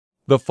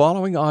The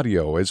following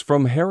audio is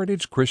from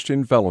Heritage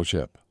Christian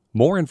Fellowship.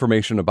 More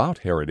information about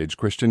Heritage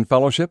Christian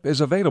Fellowship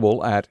is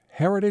available at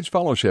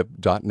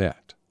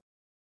heritagefellowship.net.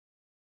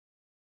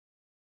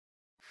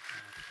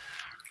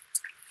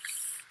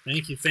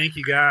 Thank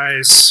you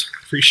guys.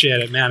 Appreciate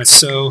it, man. It's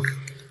so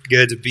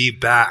good to be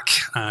back.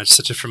 It's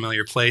such a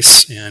familiar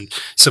place and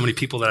so many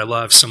people that I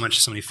love so much,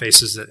 so many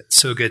faces that it's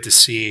so good to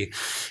see.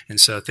 And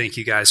so thank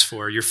you guys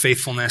for your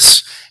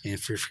faithfulness and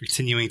for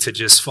continuing to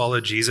just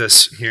follow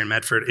Jesus here in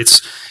Medford.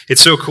 It's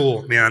so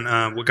cool,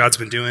 man, what God's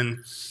been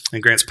doing in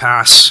Grants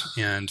Pass.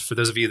 And for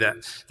those of you that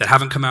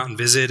haven't come out and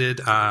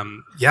visited,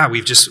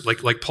 we've just,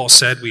 like Paul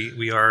said,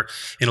 we are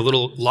in a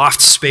little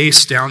loft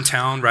space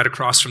downtown right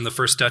across from the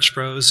First Dutch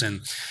Bros.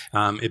 And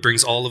it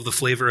brings all of the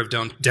flavor of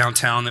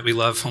downtown that we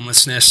love,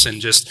 homelessness, and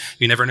just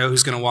you never know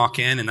who's going to walk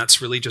in. And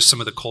that's really just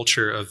some of the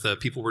culture of the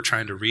people we're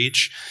trying to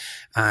reach.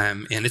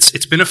 And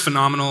it's been a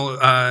phenomenal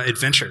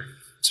adventure.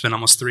 It's been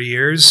almost 3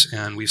 years,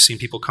 and we've seen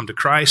people come to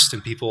Christ,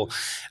 and people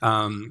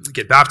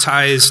get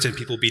baptized, and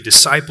people be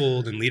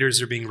discipled, and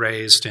leaders are being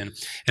raised, and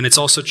it's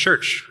also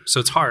church, so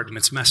it's hard and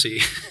it's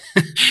messy,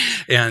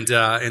 and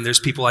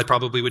there's people I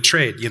probably would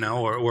trade,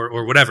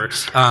 or whatever.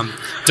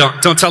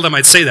 Don't tell them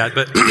I'd say that,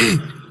 but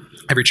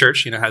every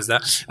church, has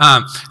that.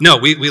 No,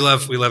 we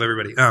love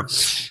everybody.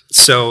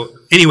 So,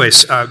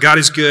 anyways, God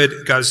is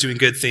good. God is doing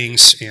good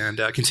things, and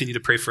continue to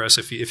pray for us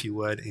if you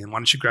would. And why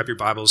don't you grab your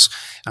Bibles?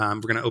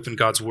 We're going to open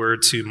God's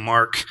Word to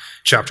Mark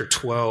chapter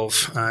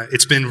 12.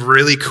 It's been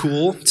really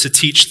cool to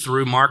teach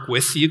through Mark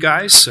with you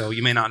guys. So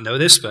you may not know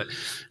this, but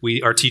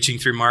we are teaching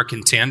through Mark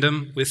in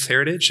tandem with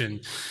Heritage,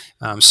 and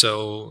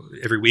so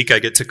every week I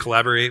get to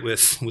collaborate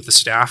with the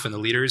staff and the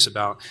leaders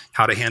about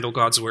how to handle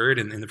God's Word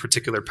in the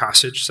particular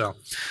passage. So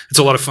it's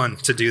a lot of fun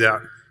to do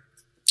that.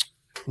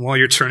 While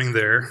you're turning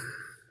there,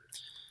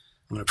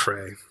 I'm going to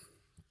pray.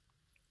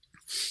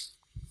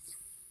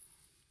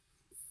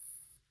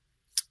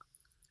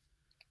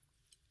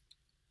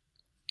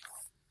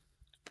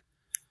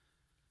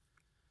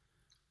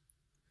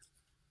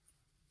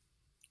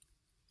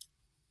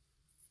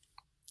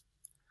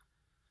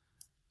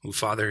 Oh,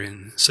 Father,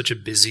 in such a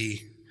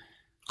busy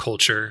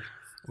culture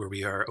where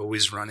we are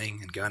always running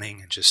and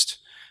gunning and just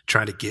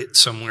trying to get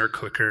somewhere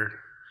quicker,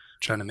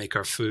 trying to make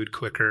our food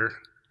quicker,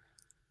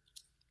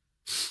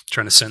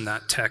 trying to send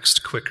that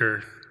text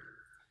quicker,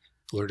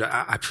 Lord,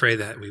 I pray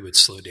that we would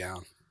slow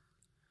down,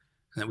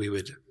 that we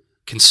would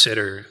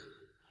consider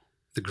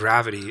the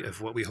gravity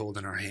of what we hold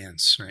in our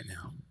hands right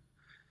now.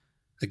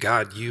 That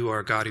God, you are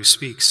a God who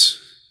speaks,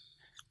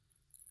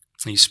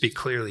 and you speak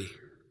clearly.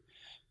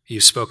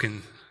 You've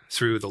spoken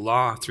through the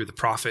law, through the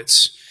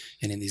prophets,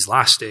 and in these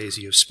last days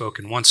you have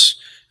spoken once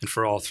and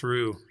for all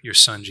through your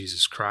Son,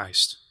 Jesus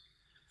Christ.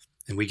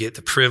 And we get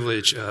the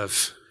privilege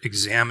of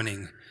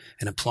examining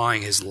and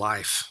applying his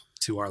life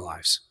to our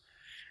lives.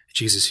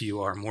 Jesus, you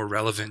are more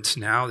relevant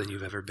now than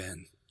you've ever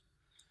been.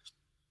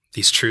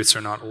 These truths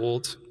are not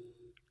old,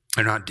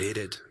 they're not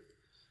dated,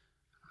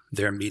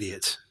 they're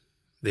immediate.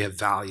 They have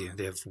value,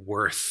 they have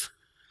worth.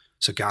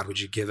 So God, would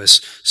you give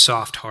us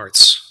soft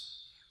hearts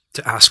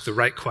to ask the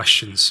right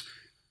questions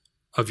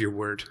of your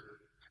word,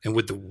 and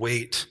would the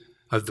weight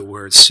of the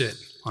word sit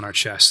on our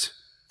chest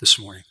this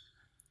morning?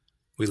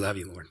 We love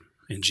you, Lord.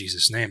 In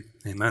Jesus' name,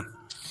 amen.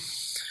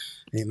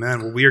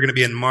 Amen. Well, we are going to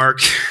be in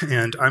Mark,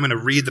 and I'm going to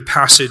read the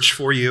passage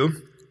for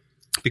you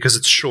because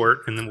it's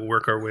short, and then we'll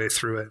work our way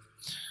through it.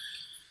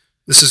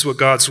 This is what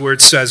God's word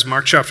says,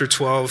 Mark chapter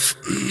 12,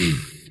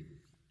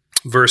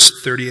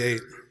 verse 38.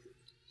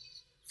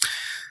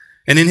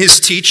 And in his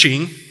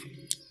teaching,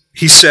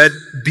 he said,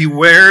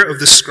 "Beware of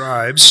the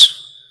scribes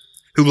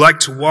who like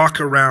to walk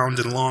around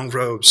in long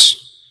robes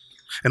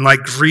and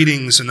like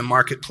greetings in the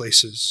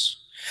marketplaces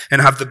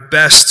and have the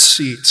best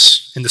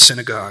seats in the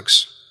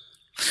synagogues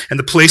and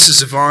the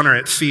places of honor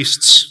at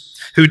feasts,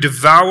 who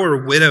devour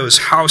widows'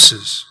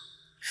 houses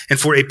and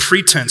for a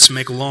pretense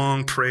make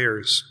long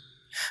prayers.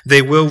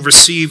 They will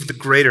receive the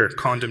greater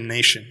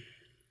condemnation."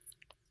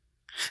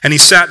 And he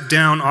sat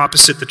down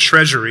opposite the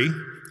treasury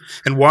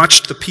and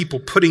watched the people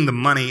putting the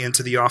money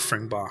into the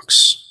offering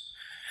box.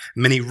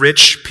 Many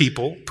rich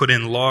people put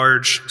in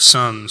large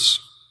sums,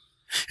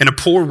 and a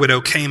poor widow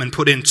came and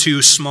put in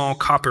 2 small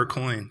copper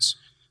coins,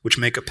 which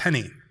make a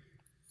penny.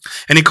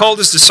 And he called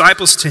his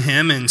disciples to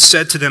him and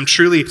said to them,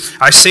 "Truly,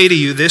 I say to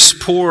you, this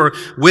poor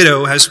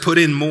widow has put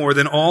in more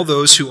than all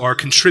those who are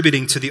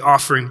contributing to the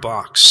offering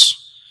box.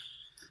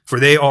 For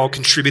they all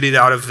contributed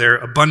out of their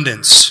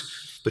abundance,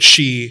 but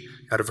she,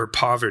 out of her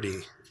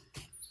poverty,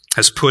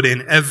 has put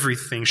in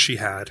everything she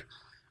had,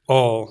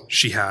 all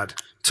she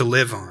had to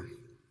live on."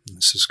 And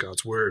this is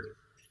God's word.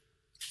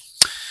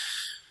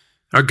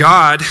 Our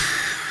God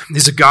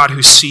is a God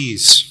who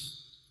sees.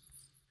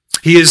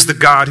 He is the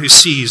God who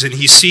sees, and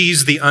he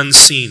sees the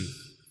unseen.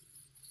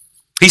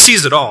 He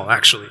sees it all,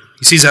 actually.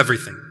 He sees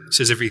everything. He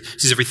sees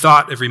every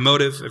thought, every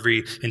motive,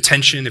 every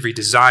intention, every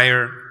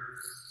desire.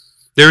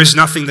 There is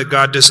nothing that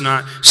God does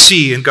not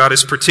see, and God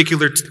is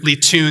particularly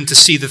tuned to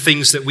see the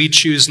things that we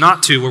choose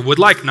not to or would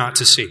like not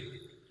to see.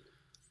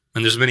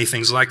 And there's many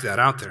things like that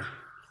out there.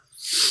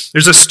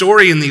 There's a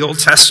story in the Old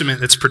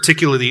Testament that's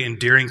particularly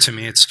endearing to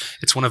me.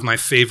 It's one of my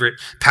favorite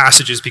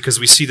passages because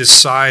we see this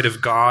side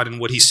of God and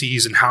what he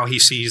sees and how he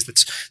sees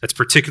that's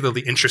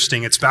particularly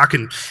interesting. It's back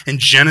in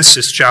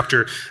Genesis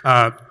chapter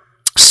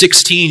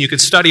 16. You could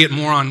study it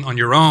more on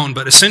your own,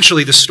 but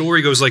essentially the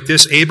story goes like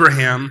this.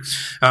 Abraham,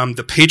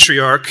 the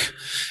patriarch,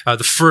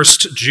 the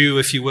first Jew,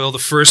 if you will, the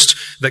first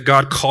that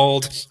God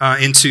called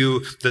into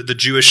the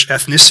Jewish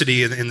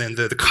ethnicity and then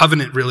the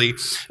covenant, really.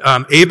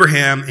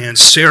 Abraham and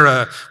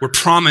Sarah were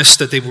promised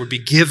that they would be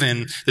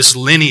given this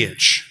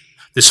lineage,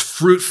 this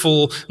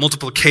fruitful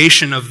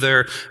multiplication of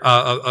their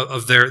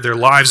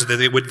lives,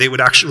 that they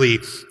would actually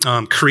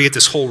create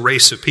this whole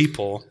race of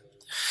people.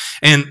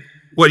 And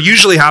what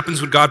usually happens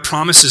when God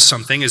promises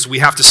something is we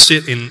have to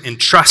sit in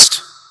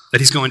trust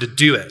that he's going to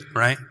do it,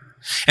 right?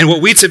 And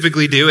what we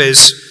typically do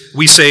is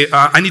we say,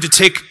 I need to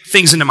take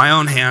things into my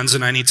own hands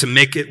and I need to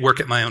make it work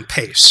at my own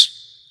pace.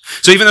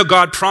 So even though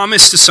God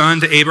promised a son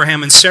to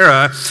Abraham and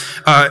Sarah,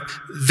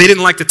 they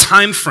didn't like the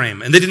time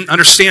frame and they didn't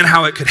understand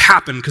how it could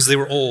happen because they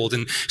were old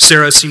and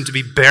Sarah seemed to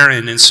be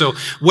barren. And so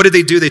what did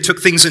they do? They took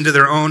things into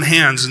their own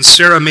hands, and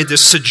Sarah made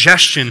this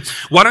suggestion: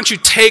 why don't you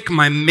take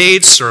my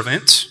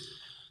maidservant,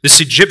 this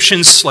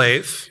Egyptian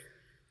slave,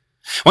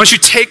 why don't you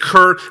take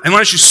her and why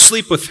don't you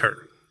sleep with her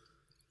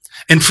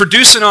and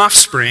produce an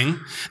offspring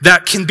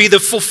that can be the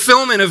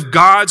fulfillment of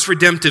God's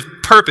redemptive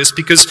purpose?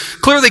 Because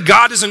clearly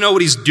God doesn't know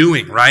what he's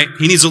doing, right?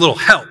 He needs a little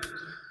help.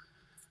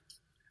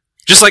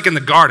 Just like in the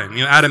garden,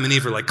 Adam and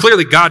Eve were like,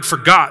 clearly God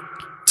forgot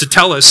to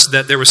tell us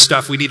that there was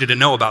stuff we needed to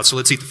know about, so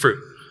let's eat the fruit.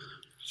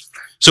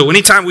 So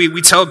anytime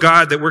we tell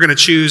God that we're going to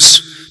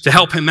choose to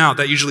help him out,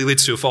 that usually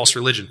leads to a false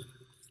religion.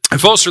 And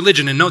false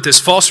religion, and note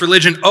this, false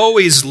religion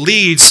always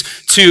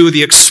leads to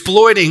the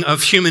exploiting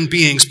of human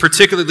beings,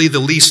 particularly the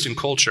least in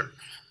culture.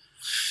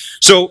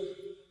 So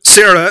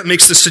Sarah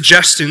makes the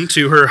suggestion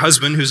to her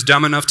husband, who's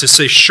dumb enough to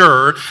say,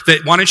 sure,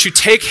 that why don't you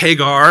take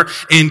Hagar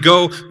and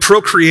go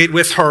procreate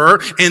with her,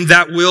 and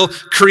that will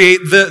create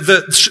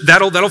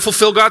that'll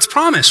fulfill God's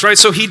promise, right?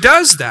 So he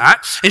does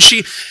that, and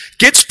she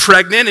gets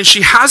pregnant, and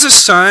she has a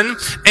son,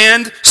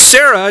 and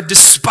Sarah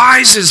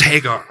despises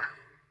Hagar.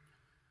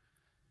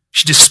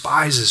 She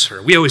despises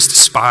her. We always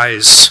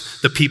despise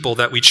the people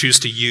that we choose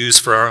to use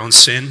for our own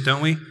sin,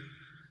 don't we?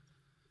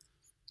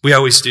 We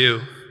always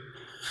do.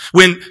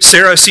 When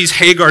Sarah sees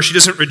Hagar, she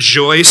doesn't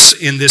rejoice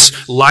in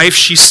this life.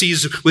 She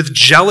sees with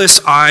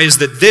jealous eyes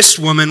that this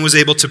woman was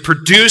able to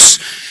produce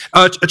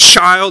a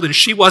child and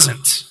she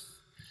wasn't.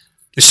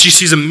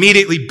 She's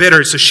immediately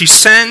bitter, so she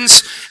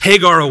sends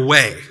Hagar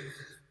away.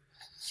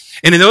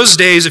 And in those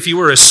days, if you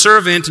were a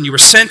servant and you were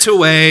sent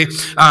away,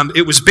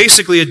 it was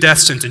basically a death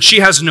sentence. She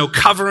has no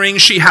covering.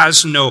 She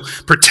has no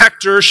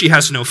protector. She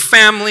has no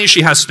family.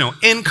 She has no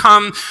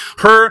income.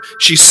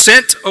 She's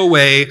sent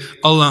away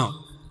alone.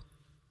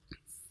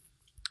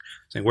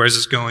 Where's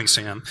this going,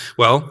 Sam?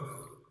 Well,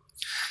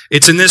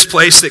 it's in this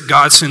place that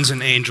God sends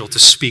an angel to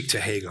speak to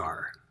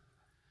Hagar.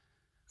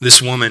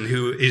 This woman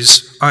who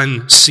is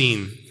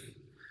unseen.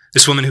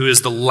 This woman who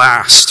is the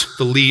last,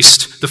 the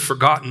least, the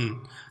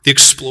forgotten, the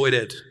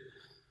exploited.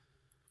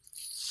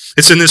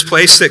 It's in this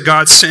place that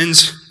God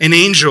sends an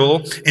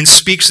angel and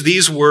speaks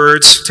these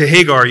words to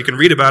Hagar. You can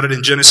read about it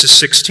in Genesis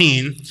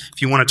 16,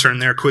 if you want to turn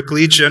there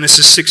quickly.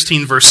 Genesis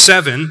 16, verse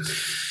 7.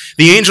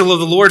 The angel of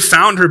the Lord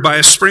found her by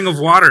a spring of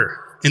water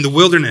in the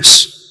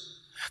wilderness,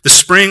 the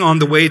spring on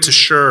the way to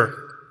Shur.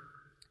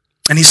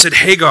 And he said,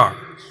 Hagar,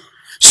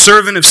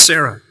 servant of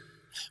Sarah,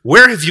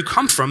 where have you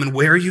come from and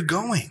where are you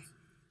going?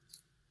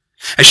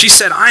 As she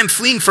said, I am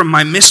fleeing from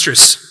my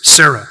mistress,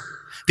 Sarah.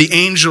 The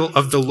angel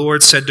of the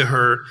Lord said to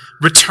her,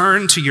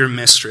 return to your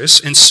mistress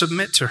and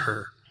submit to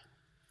her.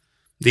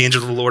 The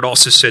angel of the Lord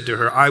also said to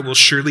her, I will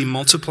surely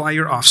multiply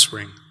your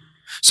offspring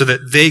so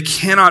that they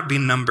cannot be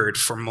numbered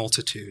for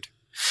multitude.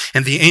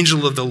 And the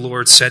angel of the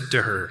Lord said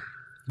to her,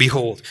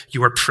 behold,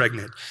 you are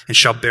pregnant and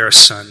shall bear a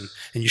son,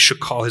 and you shall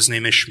call his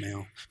name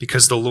Ishmael,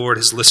 because the Lord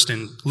has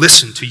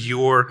listened to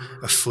your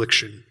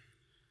affliction.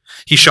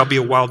 He shall be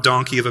a wild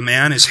donkey of a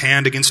man, his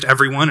hand against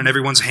everyone, and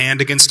everyone's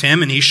hand against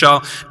him, and he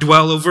shall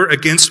dwell over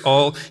against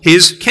all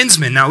his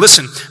kinsmen. Now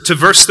listen to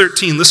verse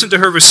 13. Listen to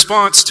her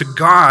response to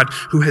God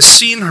who has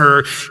seen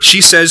her.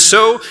 She says,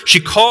 so she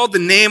called the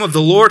name of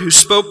the Lord who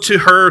spoke to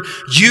her,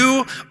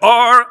 you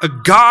are a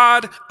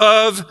God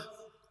of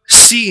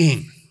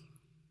seeing.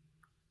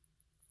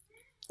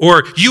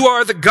 Or, you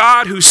are the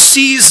God who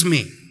sees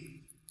me.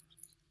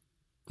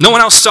 No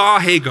one else saw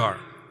Hagar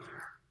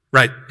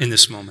right in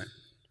this moment.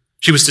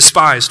 She was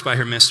despised by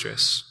her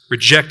mistress,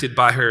 rejected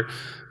by her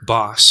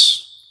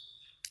boss,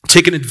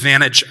 taken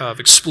advantage of,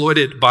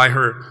 exploited by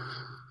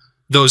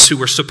those who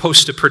were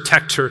supposed to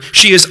protect her.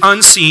 She is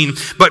unseen,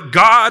 but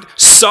God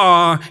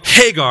saw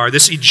Hagar,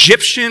 this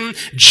Egyptian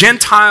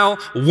Gentile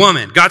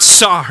woman. God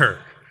saw her,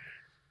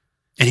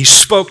 and he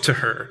spoke to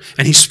her,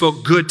 and he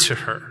spoke good to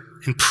her,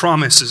 and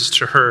promises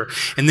to her.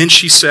 And then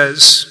she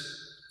says,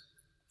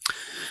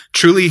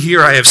 truly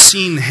here I have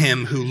seen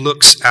him who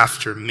looks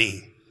after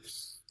me.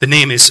 The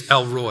name is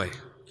El Roi,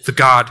 the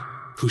God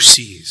who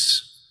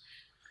sees.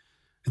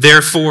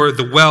 Therefore,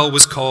 the well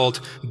was called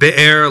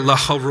Be'er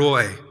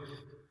Laharoi,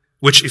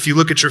 which, if you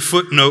look at your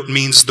footnote,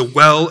 means the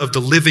well of the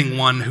living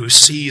one who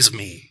sees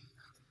me,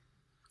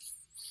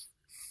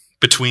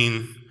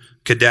 between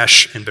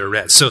Kadesh and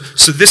Bered. So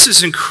this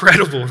is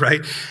incredible,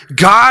 right?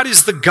 God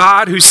is the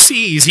God who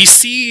sees. He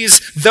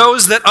sees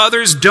those that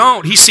others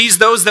don't. He sees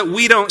those that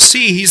we don't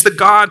see. He's the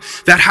God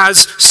that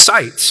has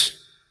sight.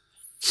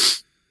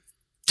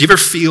 Do you ever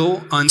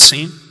feel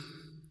unseen?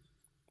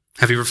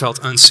 Have you ever felt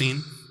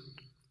unseen?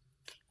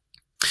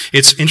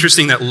 It's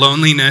interesting that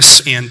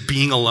loneliness and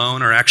being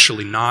alone are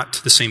actually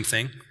not the same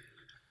thing.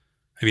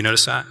 Have you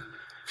noticed that?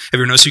 Have you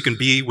ever noticed you can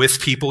be with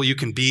people, you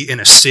can be in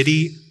a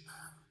city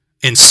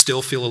and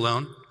still feel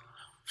alone?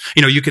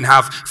 You know, you can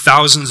have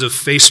thousands of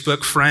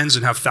Facebook friends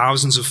and have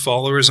thousands of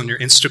followers on your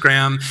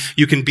Instagram.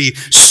 You can be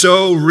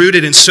so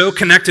rooted and so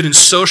connected in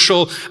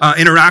social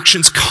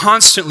interactions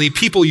constantly,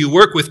 people you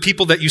work with,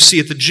 people that you see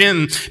at the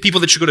gym,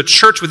 people that you go to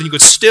church with, and you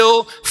could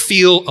still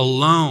feel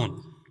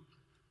alone.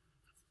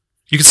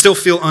 You can still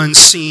feel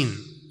unseen.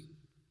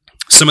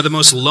 Some of the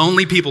most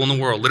lonely people in the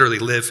world literally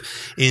live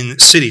in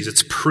cities.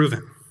 It's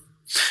proven.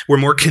 We're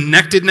more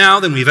connected now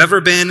than we've ever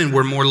been, and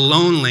we're more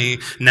lonely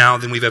now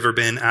than we've ever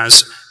been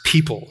as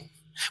people.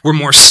 We're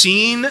more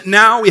seen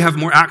now. We have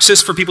more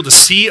access for people to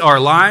see our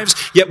lives,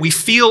 yet we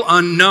feel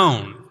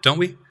unknown, don't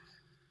we?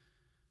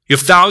 You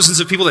have thousands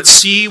of people that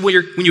see when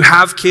you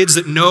have kids,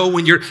 that know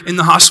when you're in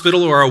the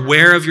hospital or are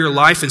aware of your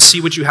life and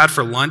see what you had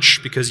for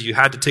lunch because you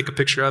had to take a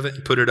picture of it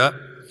and put it up.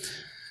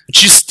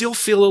 But you still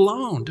feel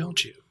alone,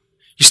 don't you?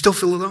 You still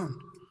feel alone.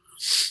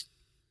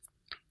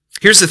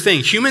 Here's the thing.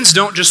 Humans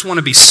don't just want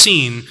to be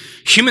seen.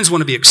 Humans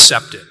want to be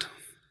accepted.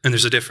 And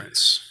there's a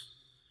difference.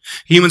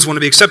 Humans want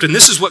to be accepted. And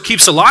this is what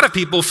keeps a lot of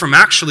people from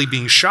actually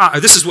being shy.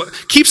 This is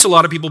what keeps a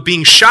lot of people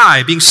being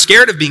shy, being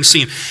scared of being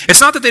seen. It's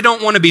not that they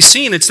don't want to be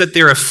seen. It's that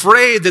they're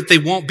afraid that they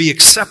won't be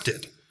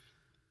accepted.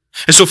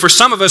 And so for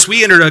some of us,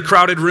 we enter a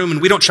crowded room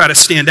and we don't try to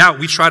stand out.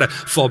 We try to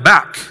fall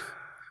back.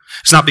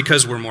 It's not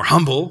because we're more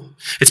humble.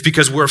 It's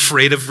because we're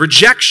afraid of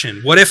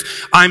rejection. What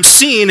if I'm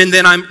seen and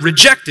then I'm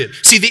rejected?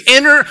 See, the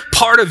inner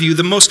part of you,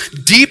 the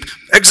most deep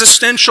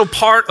existential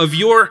part of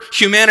your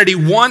humanity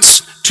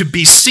wants to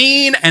be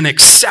seen and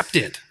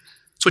accepted.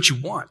 It's what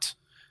you want.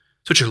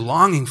 It's what you're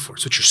longing for.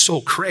 It's what your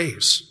soul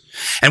craves.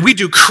 And we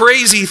do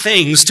crazy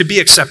things to be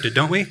accepted,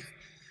 don't we? You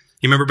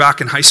remember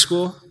back in high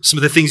school, some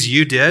of the things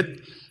you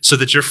did so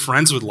that your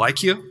friends would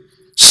like you?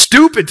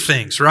 Stupid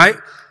things, right?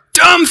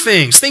 Dumb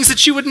things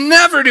that you would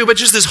never do, but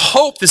just this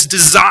hope, this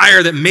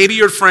desire that maybe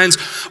your friends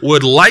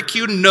would like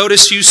you,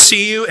 notice you,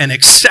 see you, and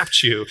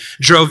accept you,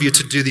 drove you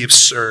to do the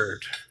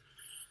absurd.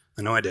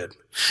 I know I did.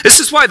 This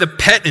is why the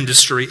pet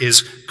industry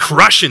is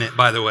crushing it,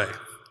 by the way.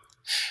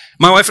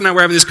 My wife and I were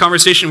having this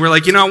conversation. We're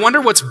like, I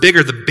wonder what's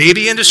bigger, the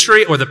baby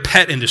industry or the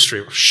pet industry?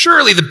 Well,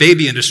 surely the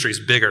baby industry is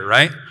bigger,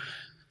 right?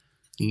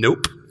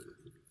 Nope.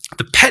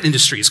 The pet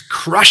industry is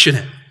crushing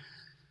it.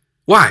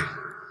 Why?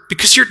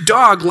 Because your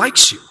dog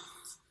likes you.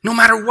 No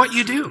matter what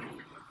you do.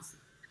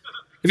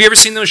 Have you ever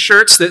seen those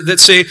shirts that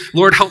say,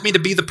 Lord, help me to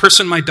be the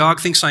person my dog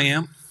thinks I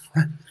am?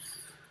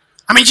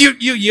 I mean,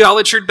 you yell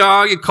at your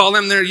dog, you tell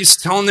them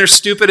they're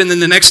stupid, and then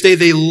the next day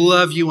they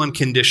love you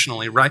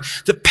unconditionally, right?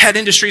 The pet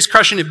industry is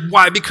crushing it.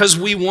 Why? Because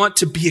we want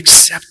to be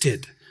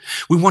accepted.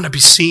 We want to be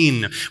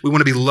seen. We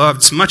want to be loved.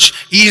 It's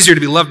much easier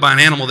to be loved by an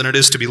animal than it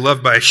is to be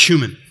loved by a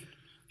human.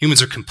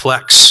 Humans are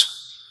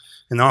complex,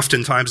 and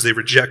oftentimes they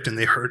reject and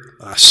they hurt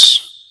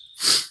us.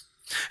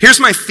 Here's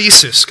my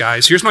thesis,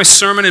 guys. Here's my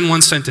sermon in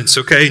one sentence,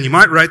 okay? And you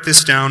might write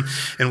this down,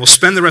 and we'll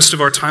spend the rest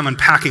of our time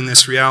unpacking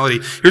this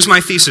reality. Here's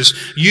my thesis.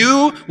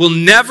 You will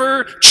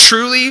never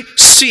truly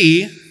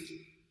see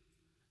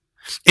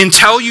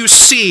until you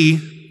see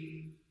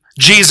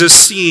Jesus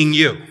seeing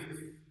you.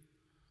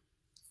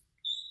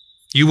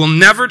 You will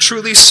never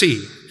truly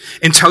see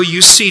until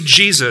you see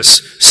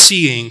Jesus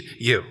seeing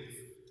you.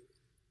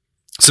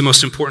 It's the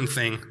most important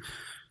thing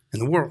in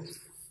the world.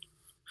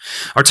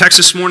 Our text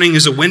this morning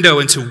is a window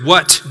into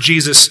what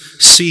Jesus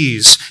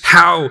sees,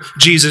 how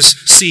Jesus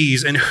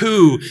sees, and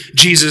who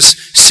Jesus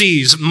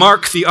sees.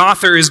 Mark, the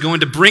author, is going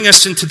to bring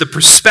us into the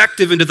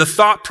perspective, into the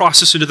thought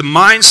process, into the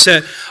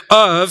mindset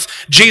of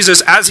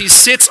Jesus as he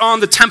sits on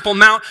the Temple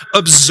Mount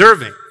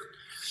observing.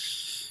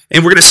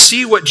 And we're going to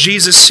see what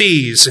Jesus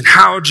sees and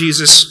how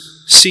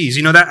Jesus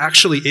sees. That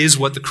actually is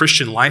what the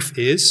Christian life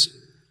is.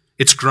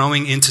 It's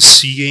growing into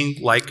seeing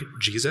like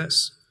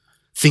Jesus,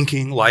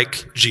 thinking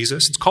like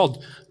Jesus. It's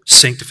called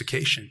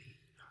sanctification,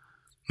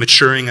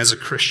 maturing as a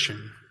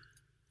Christian.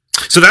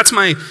 So that's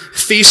my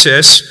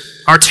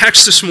thesis. Our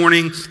text this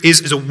morning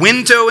is a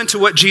window into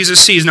what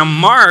Jesus sees. Now,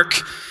 Mark,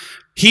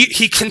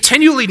 he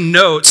continually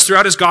notes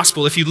throughout his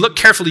gospel, if you look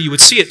carefully, you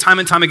would see it time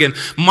and time again.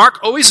 Mark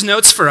always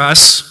notes for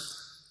us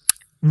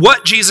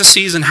what Jesus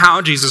sees and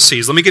how Jesus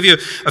sees. Let me give you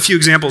a few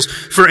examples.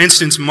 For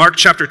instance, Mark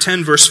chapter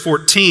 10, verse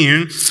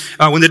 14,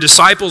 when the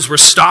disciples were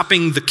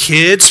stopping the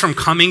kids from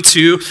coming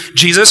to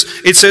Jesus,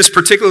 it says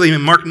particularly,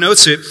 and Mark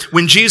notes it,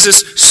 when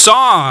Jesus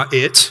saw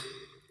it,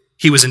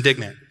 he was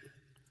indignant.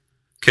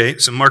 Okay,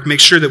 so Mark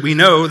makes sure that we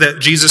know that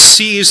Jesus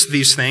sees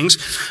these things.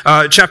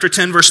 Chapter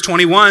 10, verse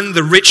 21,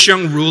 the rich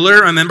young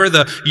ruler, remember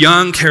the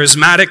young,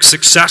 charismatic,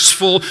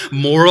 successful,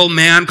 moral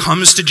man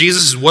comes to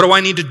Jesus. What do I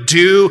need to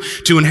do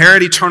to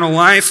inherit eternal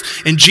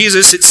life? And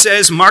Jesus, it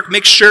says, Mark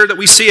makes sure that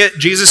we see it.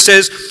 Jesus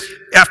says,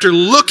 after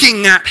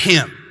looking at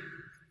him,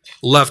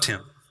 loved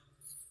him.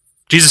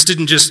 Jesus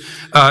didn't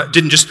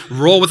just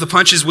roll with the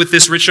punches with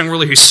this rich young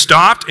ruler. He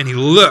stopped and he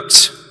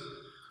looked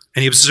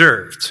and he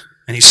observed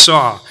and he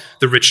saw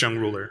the rich young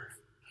ruler.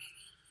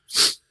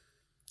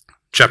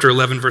 Chapter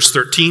 11, verse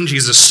 13,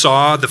 Jesus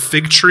saw the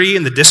fig tree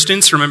in the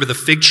distance. Remember the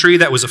fig tree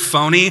that was a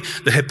phony,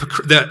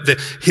 the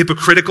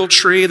hypocritical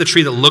tree, the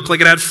tree that looked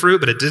like it had fruit,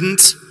 but it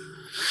didn't.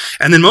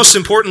 And then most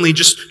importantly,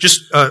 just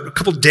a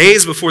couple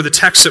days before the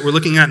text that we're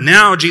looking at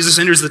now, Jesus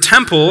enters the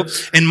temple,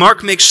 and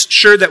Mark makes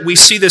sure that we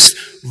see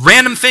this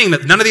random thing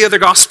that none of the other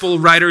gospel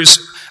writers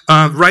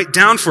write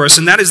down for us,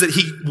 and that is that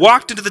he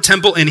walked into the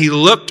temple and he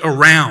looked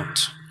around.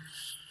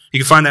 You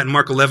can find that in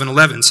Mark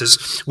 11:11. It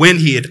says, when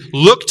he had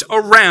looked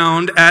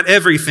around at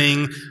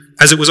everything,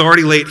 as it was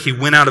already late, he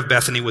went out of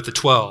Bethany with the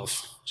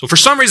 12. So for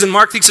some reason,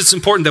 Mark thinks it's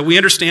important that we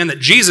understand that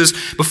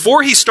Jesus,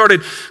 before he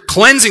started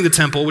cleansing the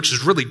temple, which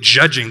is really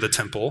judging the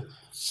temple,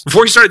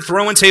 before he started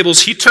throwing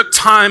tables, he took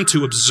time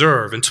to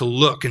observe and to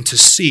look and to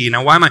see.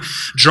 Now, why am I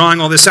drawing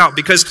all this out?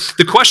 Because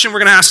the question we're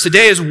going to ask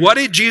today is, what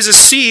did Jesus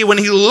see when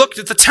he looked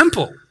at the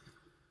temple?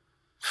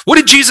 What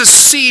did Jesus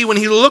see when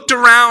he looked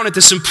around at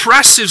this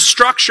impressive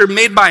structure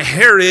made by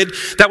Herod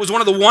that was one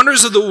of the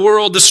wonders of the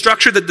world, the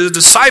structure that the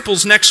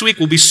disciples next week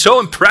will be so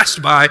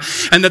impressed by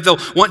and that they'll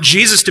want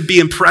Jesus to be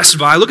impressed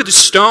by? Look at the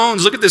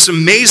stones. Look at this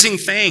amazing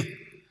thing.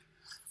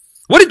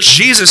 What did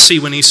Jesus see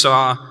when he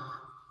saw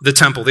the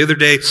temple? The other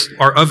day,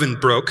 our oven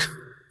broke.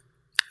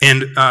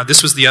 And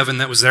this was the oven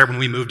that was there when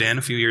we moved in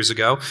a few years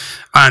ago.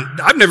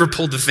 I've never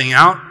pulled the thing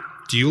out.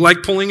 Do you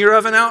like pulling your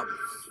oven out?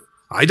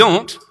 I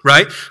don't,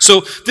 right?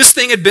 So this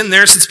thing had been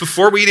there since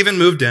before we'd even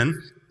moved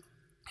in.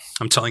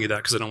 I'm telling you that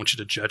because I don't want you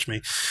to judge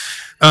me.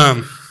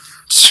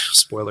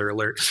 Spoiler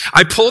alert.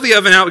 I pull the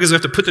oven out because I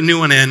have to put the new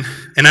one in.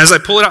 And as I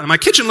pull it out, and my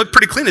kitchen looked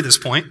pretty clean at this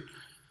point.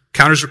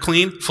 Counters were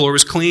clean, floor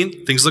was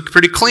clean, things looked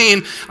pretty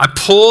clean. I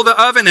pull the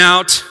oven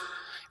out,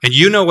 and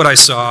you know what I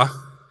saw.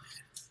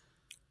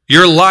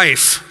 Your life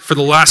for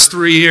the last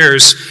 3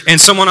 years and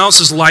someone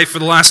else's life for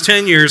the last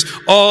 10 years,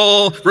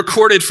 all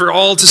recorded for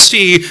all to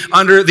see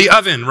under the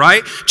oven,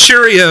 right?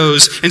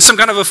 Cheerios and some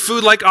kind of a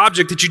food-like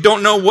object that you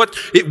don't know what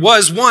it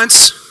was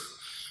once.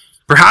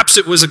 Perhaps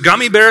it was a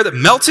gummy bear that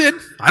melted.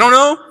 I don't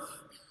know.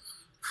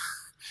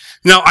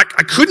 Now,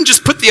 I couldn't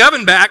just put the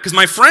oven back because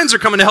my friends are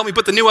coming to help me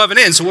put the new oven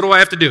in, so what do I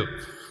have to do?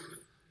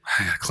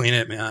 I gotta clean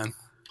it, man.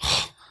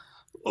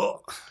 Oh.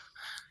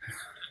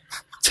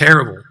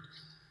 Terrible.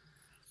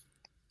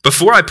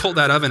 Before I pulled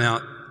that oven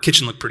out, the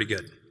kitchen looked pretty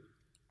good.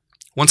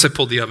 Once I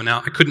pulled the oven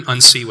out, I couldn't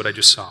unsee what I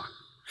just saw.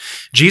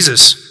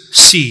 Jesus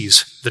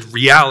sees the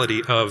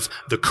reality of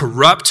the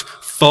corrupt,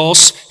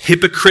 false,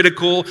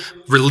 hypocritical,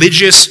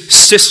 religious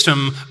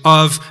system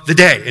of the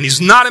day. And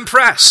he's not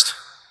impressed.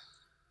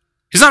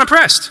 He's not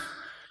impressed.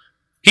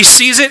 He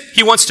sees it.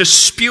 He wants to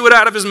spew it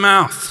out of his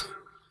mouth.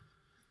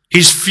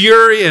 He's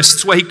furious.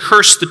 That's why he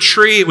cursed the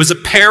tree. It was a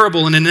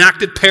parable, an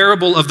enacted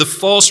parable of the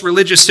false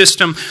religious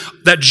system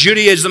that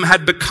Judaism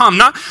had become.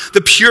 Not the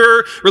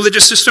pure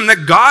religious system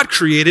that God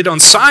created on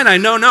Sinai.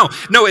 No.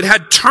 It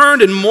had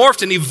turned and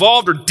morphed and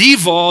evolved or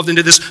devolved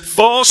into this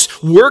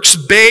false,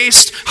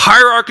 works-based,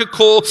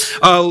 hierarchical,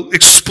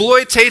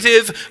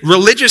 exploitative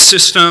religious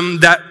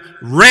system that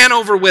ran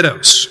over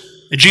widows.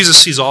 And Jesus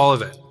sees all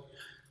of it.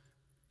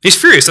 He's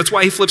furious. That's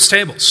why he flips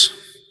tables.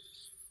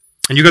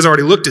 And you guys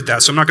already looked at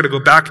that, so I'm not going to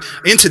go back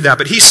into that.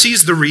 But he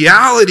sees the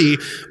reality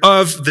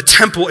of the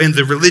temple and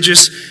the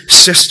religious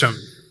system.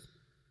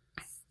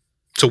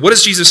 So what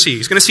does Jesus see?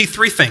 He's going to see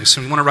three things.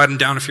 And you want to write them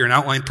down if you're an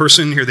outline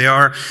person. Here they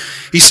are.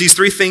 He sees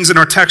three things in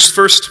our text.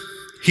 First,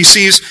 he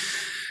sees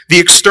the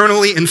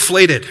externally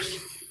inflated.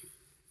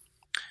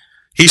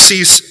 He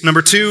sees,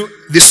 number two,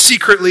 the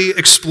secretly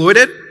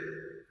exploited.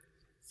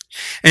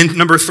 And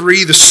number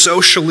three, the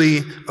socially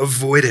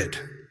avoided.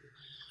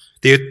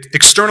 The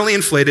externally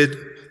inflated,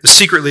 the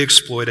secretly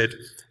exploited,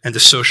 and the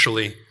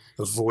socially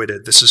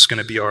avoided. This is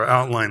going to be our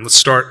outline. Let's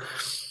start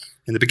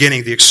in the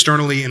beginning, the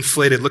externally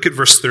inflated. Look at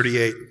verse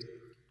 38.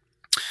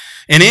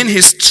 And in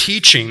his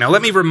teaching, now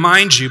let me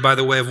remind you, by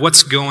the way, of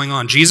what's going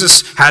on.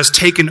 Jesus has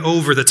taken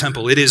over the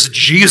temple. It is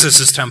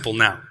Jesus' temple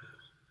now.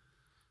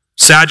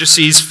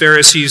 Sadducees,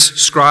 Pharisees,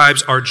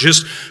 scribes are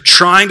just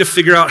trying to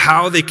figure out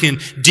how they can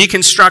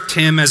deconstruct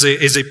him as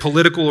a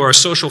political or a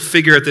social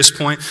figure at this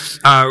point.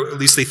 At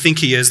least they think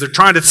he is. They're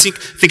trying to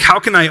think, how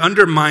can I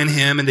undermine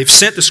him? And they've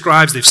sent the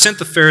scribes, they've sent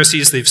the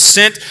Pharisees, they've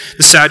sent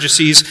the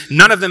Sadducees.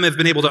 None of them have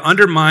been able to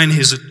undermine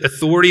his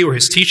authority or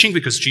his teaching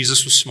because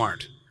Jesus was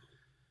smart.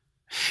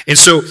 And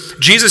so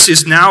Jesus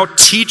is now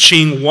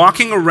teaching,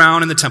 walking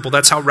around in the temple.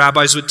 That's how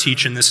rabbis would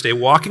teach in this day,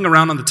 walking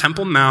around on the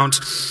Temple Mount,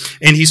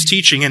 and he's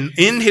teaching. And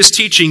in his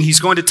teaching, he's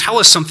going to tell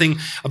us something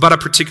about a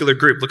particular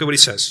group. Look at what he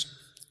says.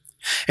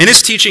 In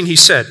his teaching, he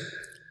said,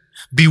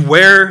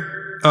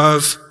 "Beware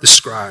of the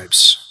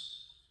scribes,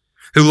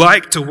 who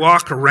like to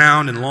walk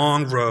around in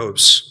long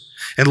robes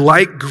and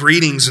like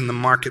greetings in the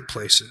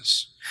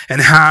marketplaces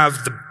and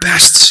have the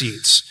best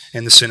seats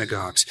in the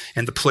synagogues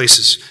and the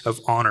places of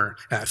honor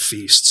at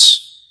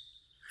feasts.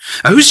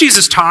 Who's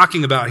Jesus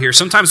talking about here?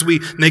 Sometimes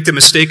we make the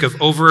mistake of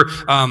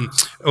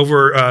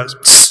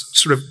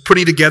sort of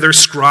putting together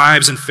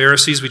scribes and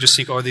Pharisees. We just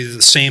think, oh, these are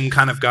the same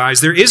kind of guys.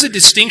 There is a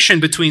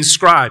distinction between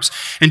scribes,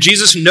 and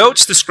Jesus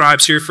notes the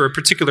scribes here for a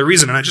particular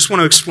reason, and I just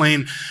want to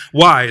explain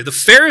why. The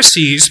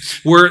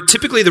Pharisees were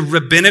typically the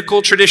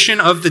rabbinical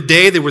tradition of the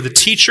day. They were the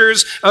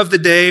teachers of the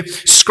day.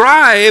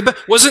 Scribe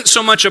wasn't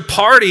so much a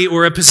party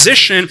or a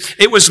position.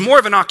 It was more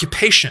of an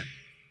occupation.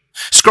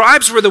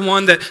 Scribes were the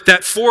one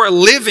that for a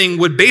living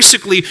would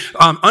basically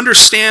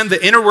understand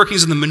the inner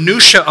workings and the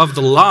minutia of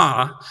the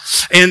law,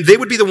 and they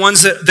would be the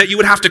ones that you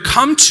would have to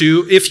come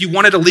to if you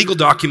wanted a legal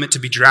document to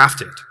be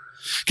drafted.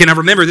 Okay, now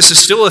remember, this is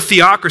still a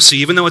theocracy.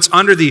 Even though it's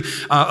under the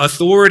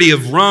authority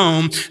of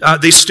Rome,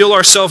 they still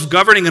are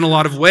self-governing in a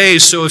lot of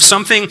ways. So if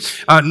something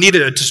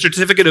needed a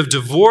certificate of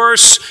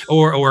divorce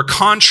or a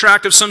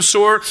contract of some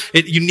sort,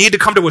 you need to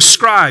come to a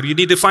scribe. You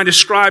need to find a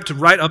scribe to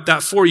write up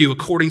that for you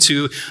according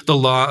to the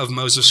law of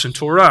Moses and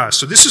Torah.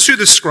 So this is who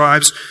the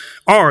scribes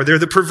are. They're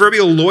the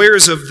proverbial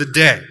lawyers of the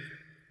day.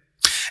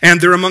 And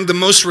they're among the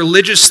most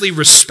religiously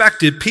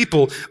respected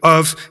people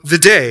of the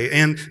day.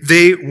 And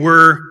they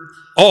were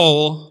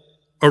all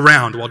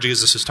around while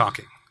Jesus is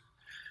talking.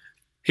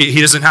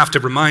 He doesn't have to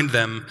remind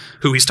them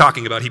who he's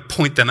talking about. He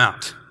point them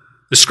out.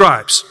 The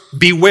scribes.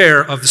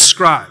 Beware of the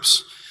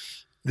scribes.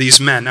 These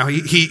men. Now,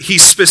 he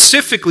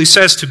specifically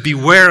says to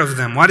beware of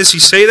them. Why does he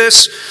say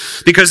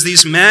this? Because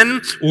these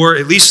men, or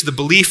at least the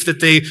belief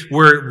that they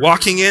were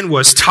walking in,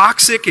 was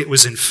toxic, it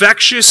was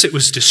infectious, it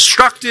was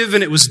destructive,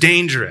 and it was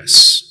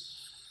dangerous.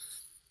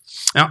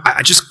 Now,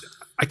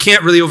 I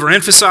can't really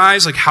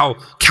overemphasize like how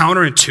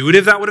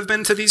counterintuitive that would have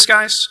been to these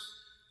guys.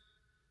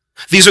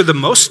 These are the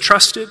most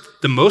trusted,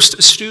 the most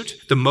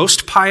astute, the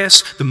most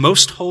pious, the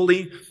most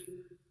holy.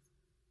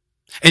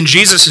 And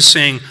Jesus is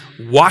saying,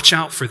 watch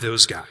out for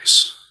those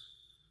guys.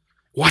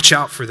 Watch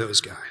out for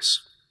those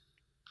guys.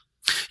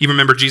 You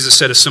remember Jesus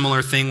said a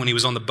similar thing when he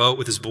was on the boat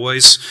with his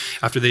boys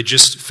after they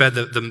just fed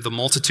the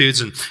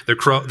multitudes, and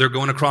they're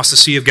going across the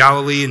Sea of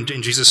Galilee, and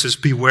Jesus says,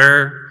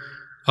 beware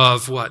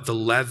of what? The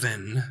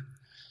leaven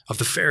of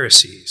the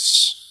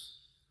Pharisees.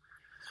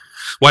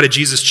 Why did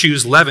Jesus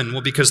choose leaven?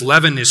 Well, because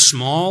leaven is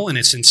small and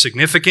it's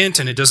insignificant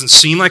and it doesn't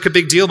seem like a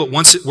big deal, but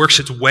once it works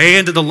its way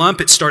into the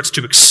lump, it starts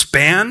to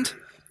expand.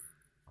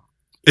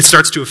 It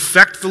starts to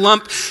affect the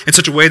lump in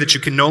such a way that you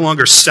can no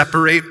longer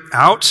separate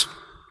out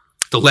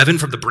the leaven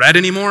from the bread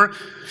anymore.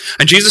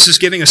 And Jesus is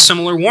giving a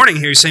similar warning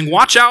here. He's saying,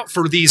 watch out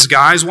for these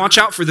guys. Watch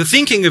out for the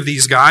thinking of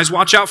these guys.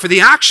 Watch out for the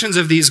actions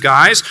of these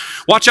guys.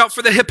 Watch out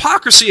for the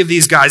hypocrisy of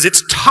these guys.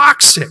 It's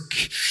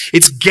toxic.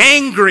 It's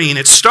gangrene.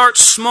 It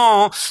starts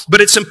small,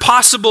 but it's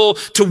impossible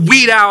to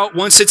weed out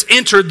once it's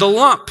entered the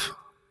lump.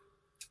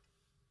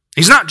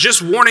 He's not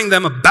just warning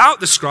them about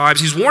the scribes.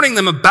 He's warning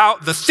them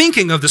about the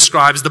thinking of the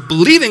scribes, the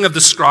believing of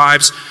the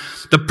scribes,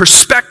 the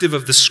perspective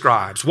of the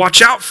scribes.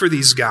 Watch out for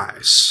these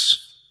guys.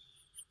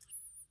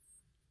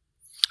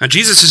 Now,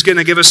 Jesus is going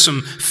to give us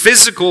some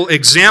physical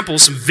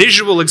examples, some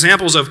visual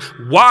examples of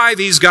why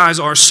these guys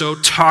are so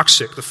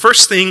toxic. The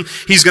first thing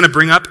he's going to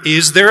bring up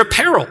is their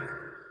apparel.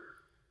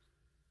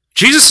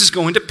 Jesus is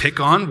going to pick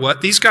on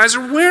what these guys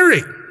are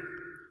wearing.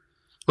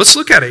 Let's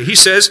look at it. He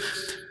says,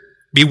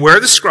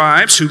 beware the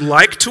scribes who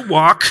like to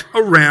walk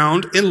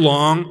around in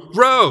long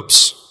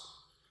robes.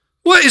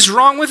 What is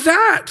wrong with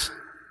that?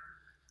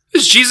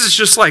 Is Jesus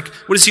just like,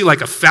 what is he, like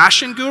a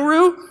fashion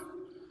guru?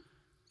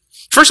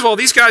 First of all,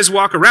 these guys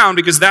walk around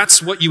because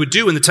that's what you would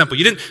do in the temple.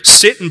 You didn't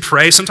sit and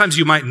pray. Sometimes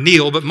you might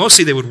kneel, but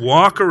mostly they would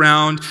walk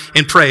around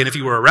and pray. And if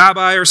you were a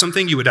rabbi or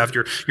something, you would have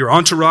your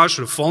entourage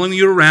sort of following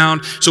you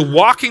around. So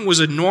walking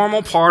was a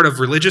normal part of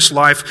religious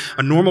life,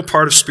 a normal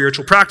part of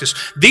spiritual practice.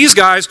 These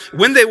guys,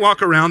 when they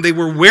walk around, they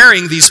were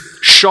wearing these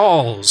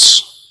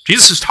shawls.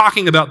 Jesus is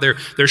talking about their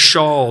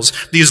shawls,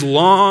 these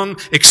long,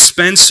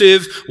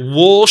 expensive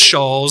wool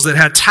shawls that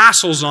had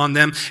tassels on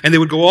them, and they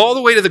would go all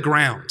the way to the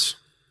ground.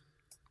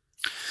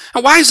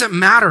 Now, why does that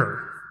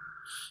matter?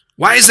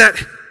 Why is that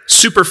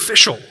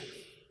superficial?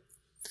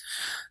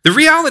 The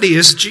reality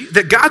is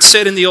that God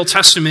said in the Old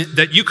Testament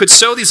that you could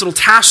sew these little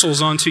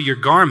tassels onto your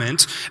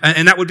garment,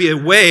 and that would be a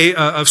way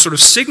of sort of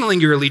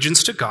signaling your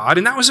allegiance to God,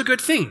 and that was a good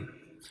thing.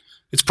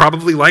 It's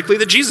probably likely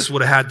that Jesus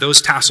would have had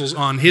those tassels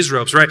on his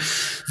robes, right?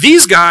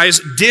 These guys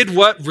did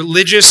what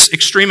religious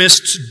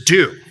extremists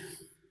do.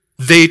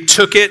 They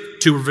took it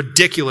to a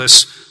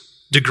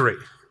ridiculous degree.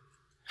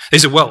 They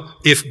said, well,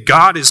 if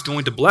God is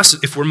going to bless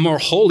us, if we're more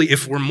holy,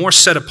 if we're more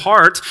set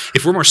apart,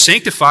 if we're more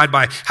sanctified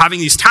by having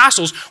these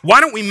tassels,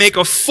 why don't we make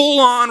a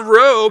full-on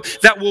robe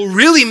that will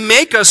really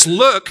make us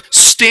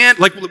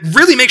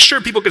really make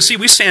sure people can see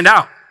we stand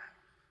out.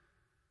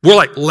 We're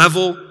like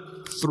level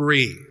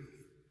 3.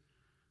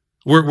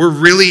 We're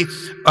really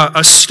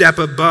a step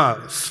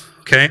above,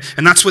 okay?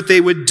 And that's what they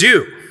would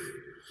do.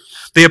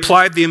 They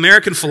applied the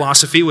American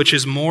philosophy, which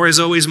is more is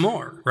always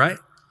more, right?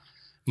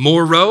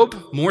 More robe,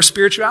 more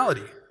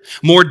spirituality.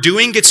 More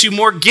doing gets you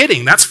more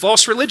getting. That's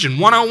false religion,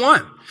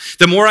 101.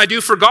 The more I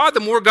do for God, the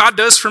more God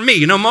does for me.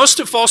 You know, most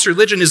of false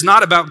religion is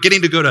not about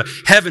getting to go to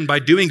heaven by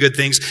doing good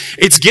things.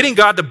 It's getting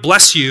God to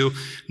bless you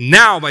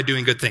now by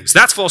doing good things.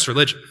 That's false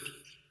religion.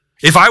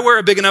 If I wear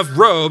a big enough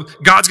robe,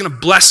 God's going to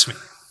bless me.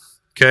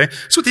 Okay?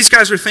 That's what these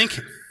guys are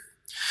thinking.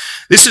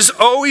 This is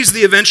always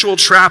the eventual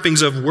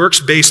trappings of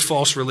works-based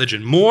false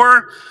religion.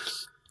 More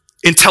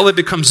until it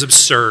becomes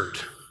absurd.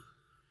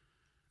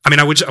 I mean,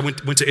 I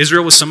went to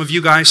Israel with some of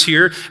you guys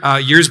here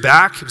years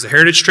back. It was a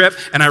heritage trip.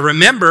 And I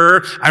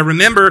remember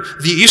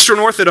the Eastern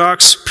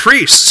Orthodox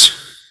priests.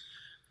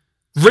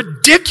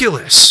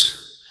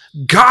 Ridiculous.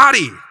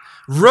 Gaudy.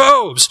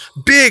 Robes.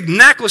 Big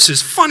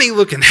necklaces. Funny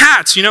looking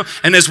hats, you know.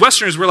 And as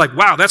Westerners, we're like,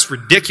 wow, that's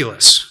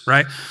ridiculous,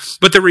 right?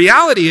 But the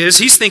reality is,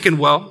 he's thinking,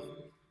 well,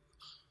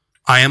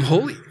 I am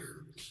holy.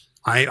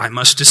 I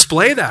must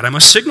display that. I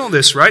must signal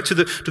this, right, to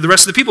the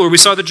rest of the people. Where we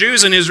saw the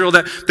Jews in Israel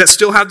that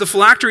still had the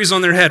phylacteries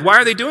on their head. Why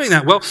are they doing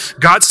that? Well,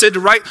 God said to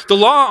write the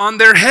law on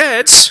their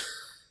heads.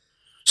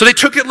 So they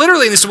took it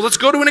literally and they said, well, let's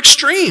go to an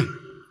extreme.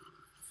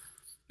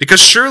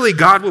 Because surely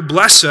God will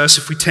bless us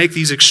if we take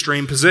these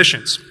extreme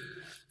positions.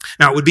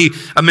 Now, it would be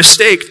a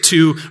mistake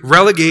to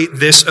relegate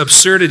this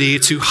absurdity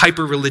to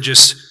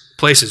hyper-religious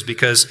places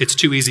because it's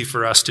too easy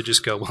for us to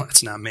just go, well,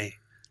 that's not me.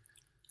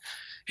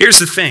 Here's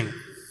the thing.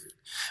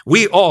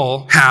 We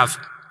all have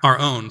our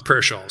own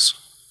prayer shawls.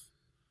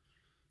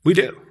 We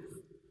do.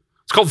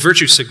 It's called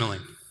virtue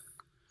signaling.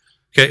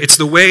 Okay, it's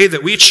the way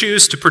that we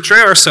choose to portray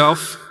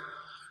ourselves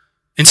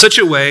in such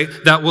a way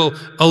that will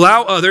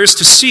allow others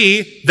to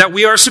see that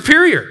we are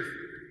superior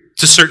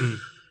to certain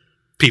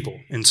people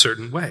in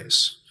certain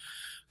ways.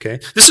 Okay,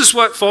 this is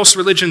what false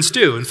religions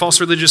do and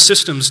false religious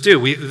systems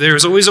do.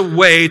 There's always a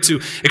way to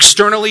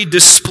externally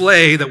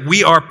display that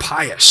we are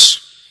pious,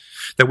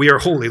 that we are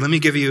holy. Let me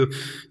give you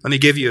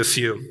a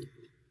few.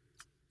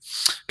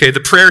 Okay,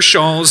 the prayer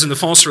shawls and the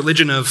false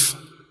religion of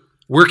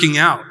working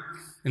out.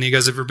 Any of you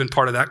guys ever been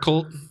part of that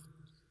cult?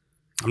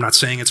 I'm not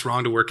saying it's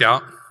wrong to work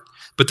out,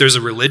 but there's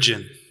a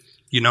religion.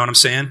 You know what I'm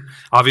saying?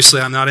 Obviously,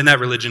 I'm not in that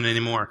religion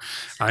anymore.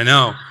 I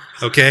know,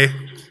 okay?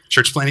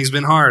 Church planning's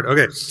been hard.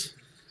 Okay.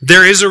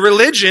 There is a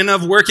religion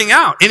of working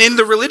out. And in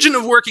the religion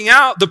of working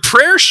out, the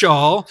prayer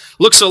shawl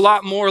looks a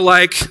lot more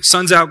like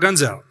sun's out,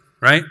 guns out,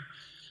 right?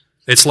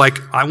 It's like,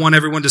 I want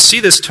everyone to see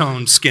this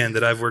toned skin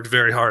that I've worked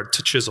very hard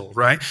to chisel,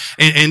 right?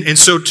 And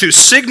so to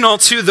signal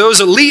to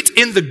those elite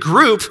in the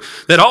group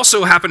that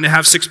also happen to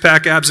have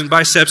six-pack abs and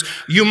biceps,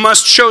 you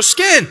must show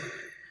skin.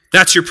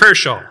 That's your prayer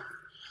shawl,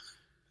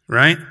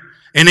 right?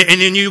 And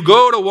then you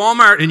go to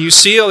Walmart and you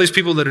see all these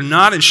people that are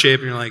not in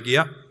shape and you're like,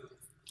 yep,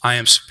 I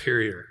am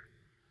superior.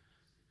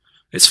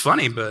 It's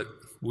funny, but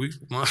we've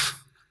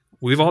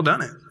all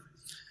done it.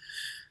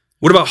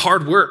 What about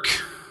hard work?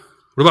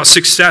 What about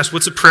success?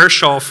 What's a prayer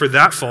shawl for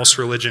that false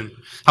religion?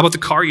 How about the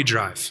car you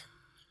drive?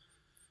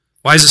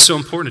 Why is it so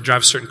important to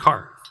drive a certain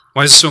car?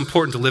 Why is it so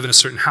important to live in a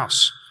certain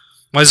house?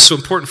 Why is it so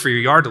important for your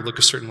yard to look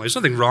a certain way? There's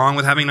nothing wrong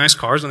with having nice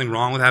cars, nothing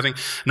wrong with having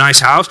a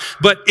nice house,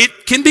 but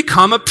it can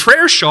become a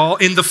prayer shawl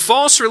in the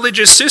false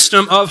religious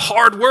system of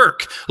hard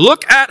work.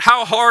 Look at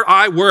how hard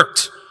I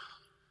worked.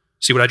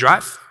 See what I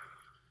drive?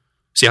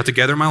 See how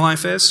together my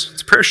life is?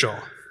 It's a prayer shawl.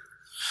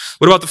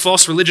 What about the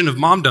false religion of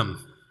momdom?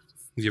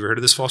 Have you ever heard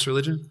of this false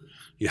religion?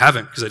 You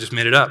haven't, because I just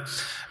made it up.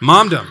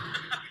 Momdom.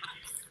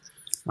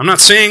 I'm not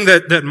saying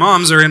that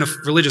moms are in a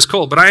religious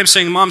cult, but I am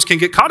saying moms can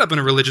get caught up in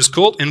a religious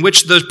cult in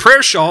which the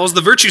prayer shawls,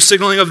 the virtue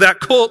signaling of that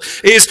cult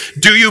is,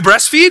 do you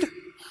breastfeed?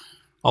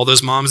 All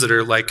those moms that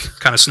are like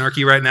kind of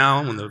snarky right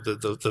now when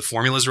the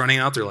formula's running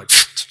out, they're like,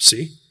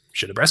 see,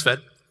 should have breastfed.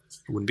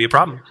 It wouldn't be a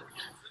problem.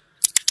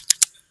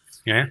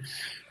 Yeah?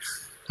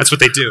 That's what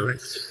they do,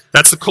 right?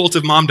 That's the cult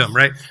of momdom,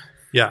 right?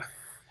 Yeah.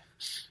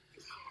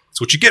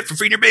 That's what you get for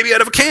feeding your baby out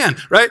of a can,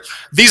 right?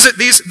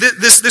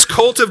 This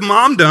cult of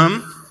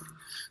momdom,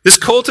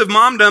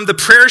 the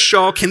prayer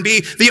shawl can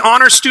be the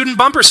honor student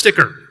bumper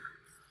sticker.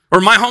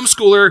 Or my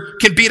homeschooler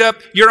can beat up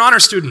your honor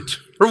student.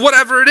 Or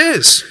whatever it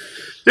is.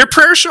 They're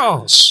prayer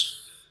shawls.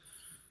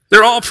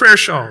 They're all prayer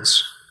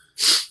shawls.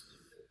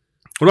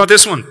 What about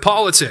this one?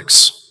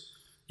 Politics.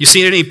 You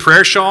seen any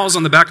prayer shawls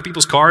on the back of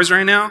people's cars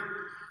right now?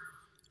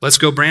 Let's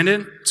go,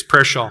 Brandon. It's a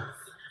prayer shawl.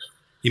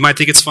 You might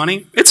think it's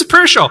funny. It's a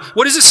prayer shawl.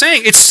 What is it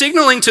saying? It's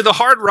signaling to the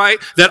hard right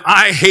that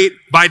I hate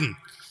Biden.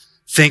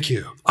 Thank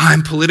you.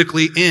 I'm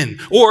politically in.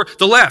 Or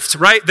the left,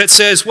 right? That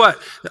says what?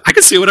 I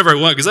can say whatever I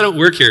want because I don't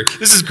work here.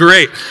 This is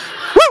great.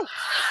 Woo!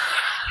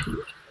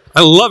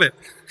 I love it.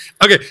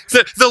 Okay,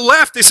 the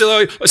left, they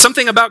say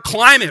something about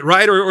climate,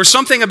 right? Or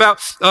something about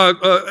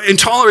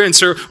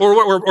intolerance or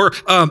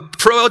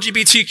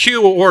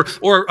pro-LGBTQ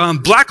or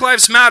Black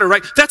Lives Matter,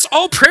 right? That's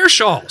all prayer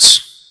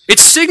shawls.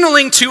 It's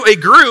signaling to a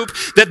group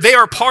that they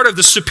are part of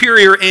the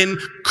superior in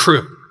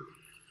crew.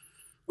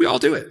 We all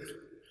do it.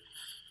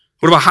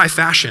 What about high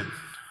fashion?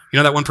 You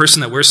know that one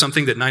person that wears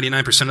something that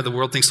 99% of the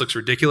world thinks looks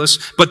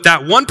ridiculous? But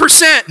that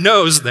 1%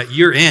 knows that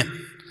you're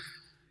in.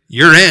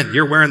 You're in.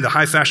 You're wearing the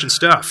high fashion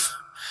stuff.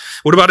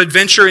 What about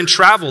adventure and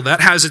travel? That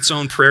has its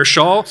own prayer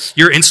shawl.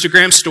 Your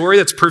Instagram story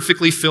that's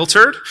perfectly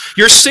filtered.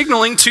 You're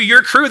signaling to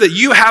your crew that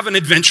you have an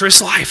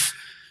adventurous life.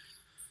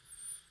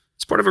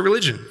 It's part of a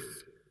religion.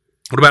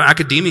 What about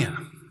academia?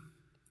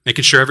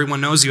 Making sure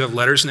everyone knows you have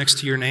letters next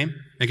to your name.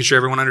 Making sure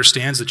everyone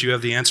understands that you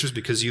have the answers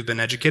because you've been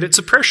educated. It's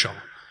a prayer shawl.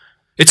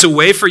 It's a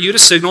way for you to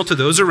signal to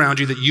those around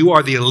you that you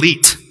are the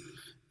elite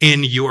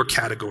in your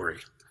category.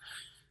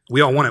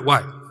 We all want it.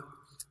 Why?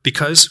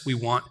 Because we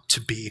want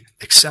to be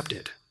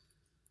accepted.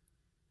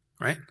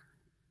 Right?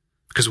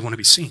 Because we want to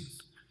be seen.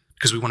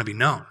 Because we want to be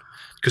known.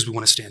 Because we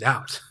want to stand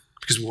out.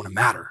 Because we want to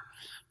matter.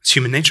 It's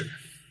human nature.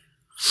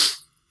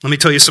 Let me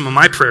tell you some of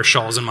my prayer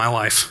shawls in my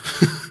life.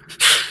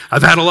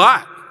 I've had a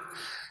lot.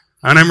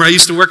 I remember I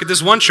used to work at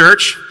this one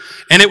church,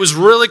 and it was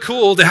really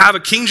cool to have a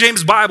King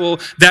James Bible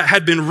that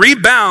had been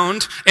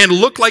rebound and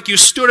looked like you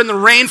stood in the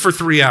rain for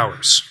 3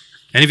 hours.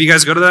 Any of you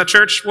guys go to that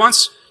church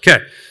once?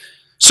 Okay.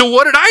 So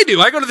what did I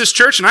do? I go to this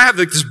church, and I have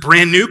this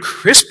brand new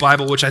crisp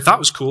Bible, which I thought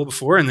was cool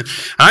before, and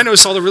I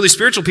noticed all the really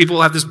spiritual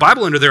people have this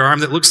Bible under their arm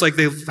that looks like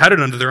they've had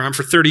it under their arm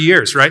for 30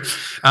 years, right?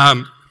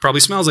 Probably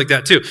smells like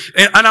that too.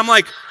 And I'm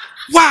like,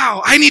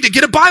 wow, I need to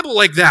get a Bible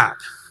like that.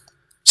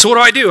 So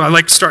what do?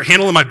 I start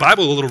handling my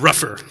Bible a little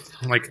rougher.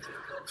 I'm like,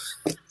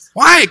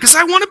 why? Because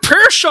I want a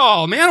prayer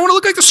shawl, man. I want to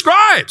look like the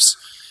scribes.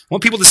 I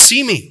want people to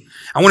see me.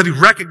 I want to be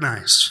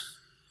recognized.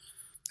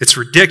 It's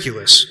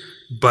ridiculous,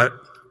 but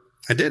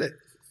I did it.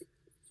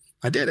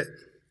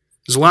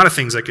 There's a lot of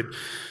things I could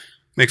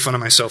make fun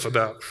of myself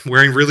about.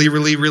 Wearing really,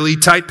 really, really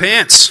tight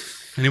pants.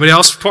 Anybody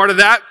else part of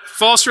that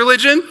false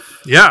religion?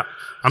 Yeah,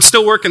 I'm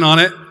still working on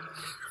it.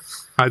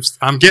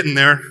 I'm getting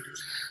there.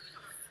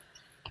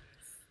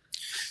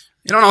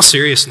 In all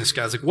seriousness,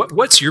 guys,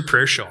 what's your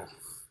prayer shawl?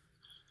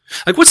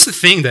 What's the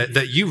thing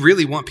that you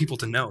really want people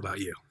to know about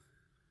you?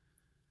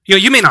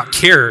 You may not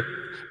care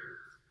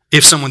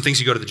if someone thinks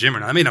you go to the gym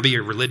or not. That may not be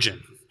your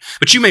religion.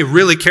 But you may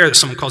really care that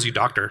someone calls you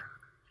doctor.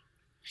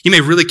 You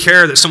may really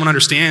care that someone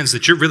understands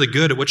that you're really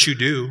good at what you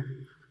do.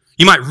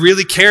 You might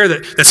really care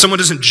that someone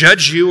doesn't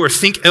judge you or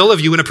think ill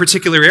of you in a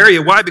particular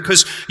area. Why?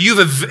 Because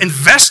you've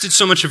invested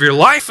so much of your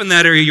life in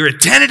that area. Your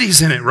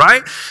identity's in it,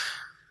 right?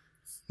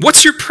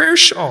 What's your prayer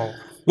shawl?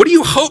 What do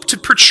you hope to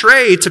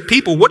portray to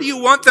people? What do you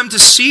want them to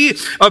see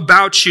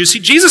about you? See,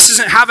 Jesus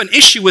doesn't have an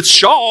issue with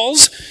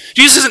shawls.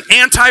 Jesus isn't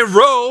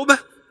anti-robe.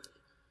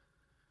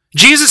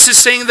 Jesus is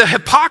saying the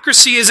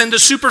hypocrisy is in the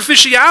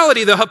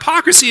superficiality. The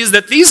hypocrisy is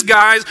that these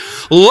guys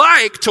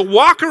like to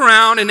walk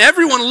around and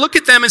everyone look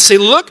at them and say,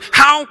 look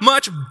how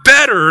much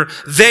better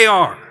they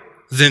are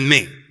than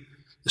me.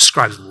 The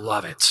scribes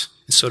love it.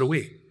 And so do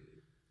we.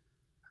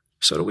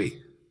 So do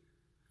we.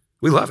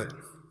 We love it.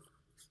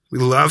 We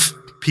love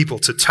people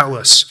to tell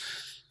us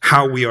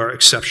how we are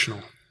exceptional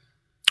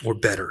or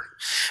better.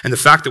 And the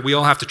fact that we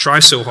all have to try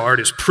so hard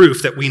is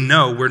proof that we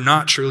know we're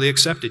not truly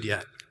accepted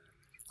yet.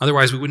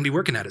 Otherwise, we wouldn't be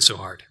working at it so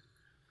hard.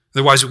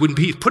 Otherwise, we wouldn't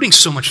be putting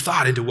so much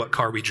thought into what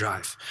car we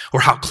drive,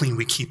 or how clean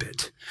we keep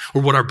it,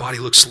 or what our body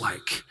looks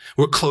like,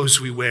 or what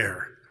clothes we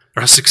wear, or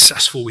how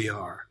successful we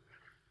are.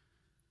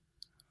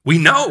 We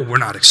know we're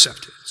not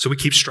accepted, so we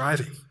keep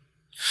striving.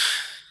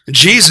 And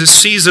Jesus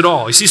sees it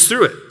all. He sees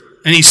through it,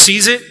 and he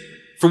sees it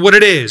for what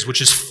it is, which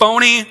is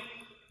phony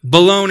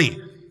baloney.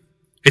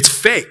 It's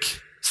fake.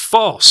 It's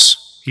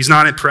false. He's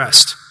not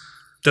impressed.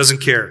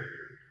 Doesn't care.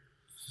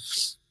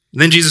 And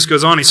then Jesus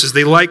goes on, he says,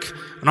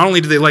 not only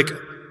do they like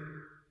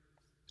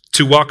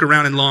to walk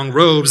around in long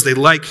robes, they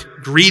like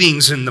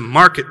greetings in the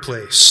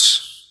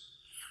marketplace.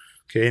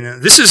 Okay, now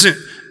this isn't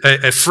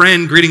a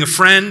friend greeting a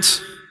friend.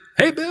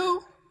 Hey, Bill.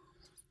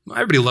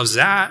 Everybody loves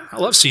that. I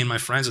love seeing my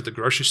friends at the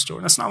grocery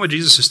store. That's not what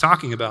Jesus is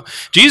talking about.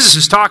 Jesus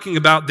is talking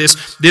about this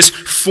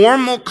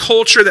formal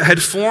culture that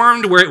had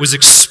formed where it was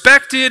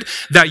expected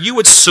that you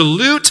would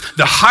salute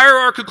the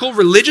hierarchical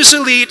religious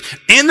elite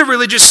in the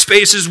religious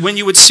spaces when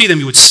you would see them.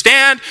 You would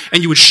stand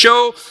and you would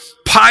show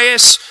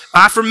pious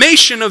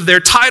affirmation of their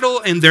title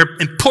and their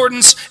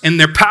importance and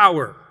their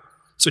power.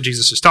 That's what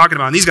Jesus is talking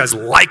about. And these guys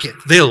like it.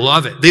 They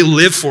love it. They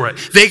live for it.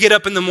 They get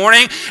up in the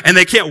morning and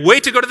they can't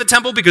wait to go to the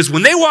temple because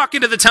when they walk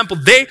into the temple,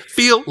 they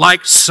feel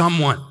like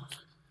someone.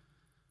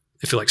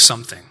 They feel like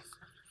something.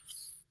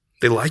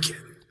 They like it.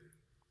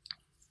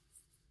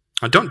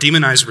 Now, don't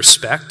demonize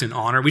respect and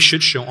honor. We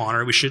should show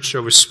honor. We should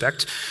show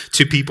respect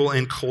to people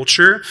in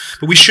culture.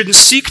 But we shouldn't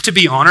seek to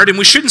be honored and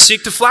we shouldn't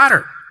seek to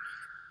flatter.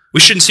 We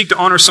shouldn't seek to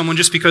honor someone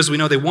just because we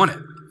know they want it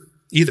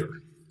either.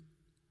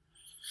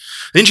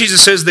 Then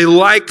Jesus says they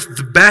like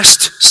the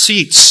best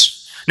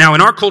seats. Now,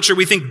 in our culture,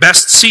 we think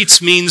best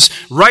seats means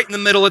right in the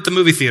middle at the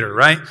movie theater,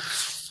 right?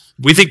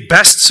 We think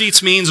best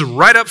seats means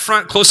right up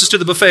front, closest to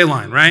the buffet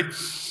line, right?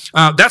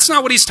 That's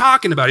not what he's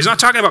talking about. He's not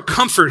talking about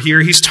comfort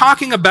here. He's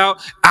talking about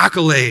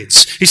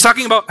accolades. He's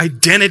talking about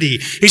identity.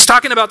 He's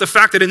talking about the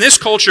fact that in this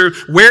culture,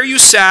 where you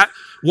sat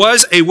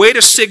was a way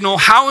to signal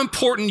how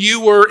important you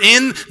were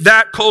in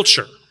that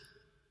culture.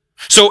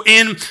 So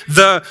in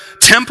the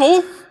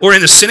temple, or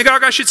in the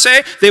synagogue, I should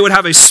say, they would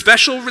have a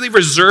specially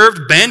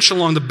reserved bench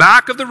along the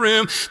back of the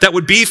room that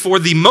would be for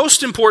the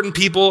most important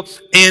people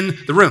in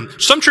the room.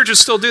 Some churches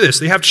still do this.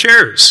 They have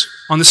chairs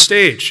on the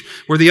stage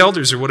where the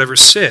elders or whatever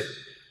sit,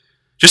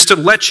 just to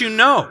let you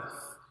know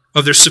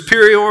of their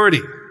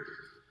superiority.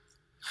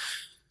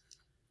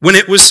 When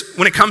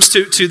it comes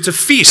to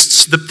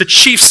feasts, the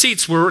chief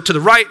seats were to the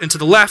right and to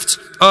the left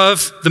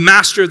of the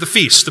master of the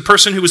feast, the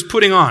person who was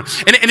putting on.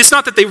 And it's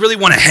not that they really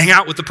want to hang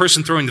out with the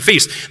person throwing the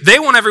feast. They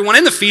want everyone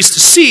in the feast to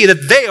see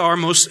that they are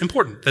most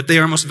important, that they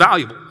are most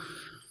valuable.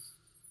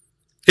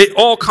 It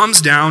all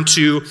comes down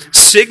to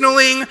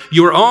signaling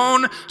your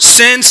own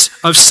sense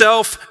of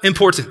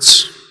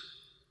self-importance.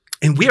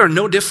 And we are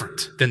no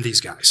different than these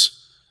guys.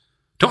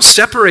 Don't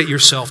separate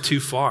yourself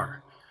too far,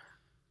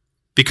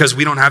 because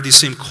we don't have these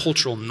same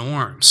cultural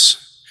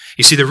norms.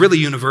 You see, they're really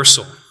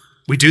universal.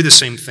 We do the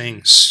same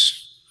things.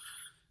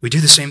 We do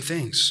the same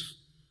things.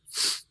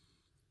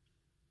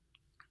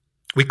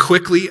 We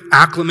quickly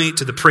acclimate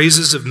to the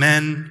praises of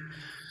men,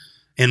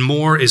 and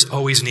more is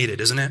always needed,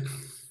 isn't it?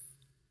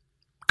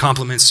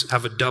 Compliments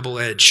have a double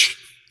edge.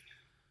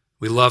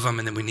 We love them,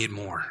 and then we need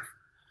more.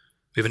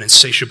 We have an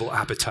insatiable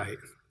appetite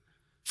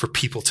for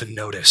people to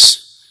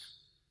notice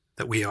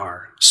that we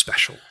are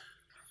special.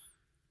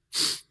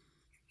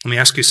 Let me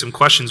ask you some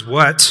questions.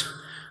 What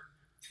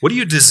do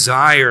you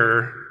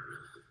desire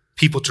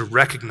people to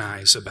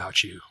recognize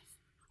about you?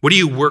 What do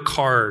you work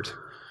hard?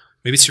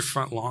 Maybe it's your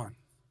front lawn.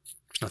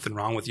 There's nothing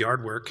wrong with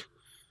yard work.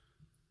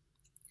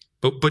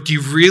 But do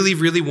you really,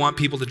 really want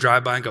people to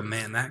drive by and go,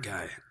 man, that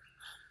guy,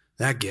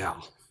 that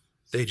gal,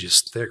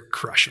 they're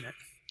crushing it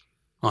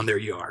on their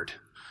yard.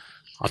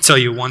 I'll tell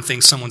you one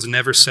thing someone's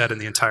never said in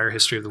the entire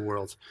history of the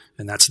world,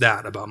 and that's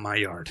that about my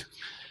yard.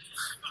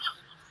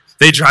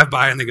 They drive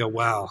by and they go,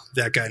 wow,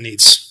 that guy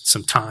needs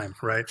some time,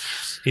 right?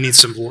 He needs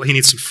some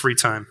free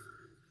time.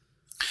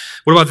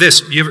 What about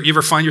this? You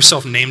ever find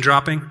yourself name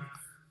dropping?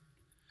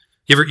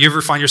 You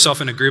ever find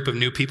yourself in a group of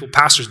new people?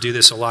 Pastors do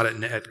this a lot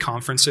at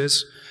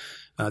conferences.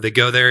 They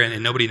go there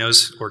and nobody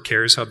knows or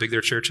cares how big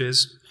their church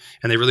is.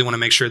 And they really want to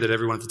make sure that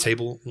everyone at the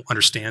table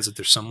understands that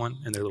there's someone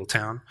in their little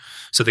town.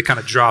 So they kind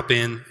of drop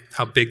in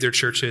how big their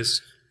church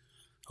is.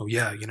 Oh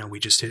yeah, we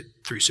just hit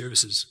 3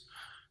 services.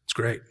 It's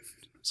great.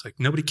 It's like,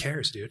 nobody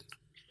cares, dude.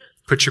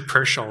 Put your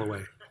prayer shawl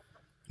away.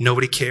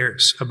 Nobody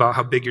cares about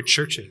how big your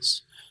church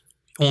is.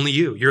 Only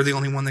you. You're the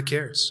only one that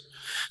cares.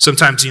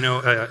 Sometimes,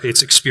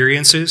 it's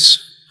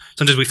experiences.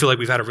 Sometimes we feel like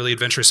we've had a really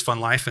adventurous, fun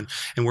life,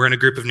 and we're in a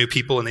group of new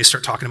people, and they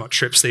start talking about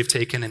trips they've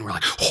taken, and we're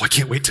like, oh, I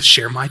can't wait to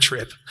share my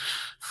trip.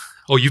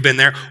 Oh, you've been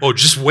there? Oh,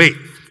 just wait.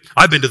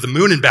 I've been to the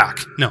moon and back.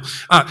 No.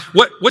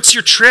 What's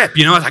your trip?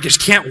 I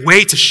just can't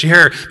wait to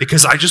share,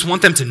 because I just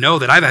want them to know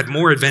that I've had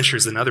more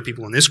adventures than other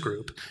people in this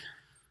group.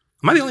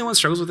 Am I the only one that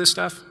struggles with this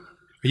stuff?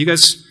 Are you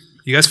guys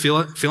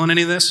feeling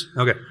any of this?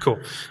 Okay, cool.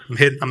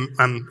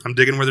 I'm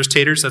digging where there's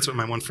taters. That's what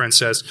my one friend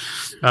says.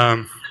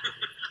 I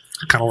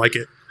kind of like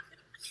it.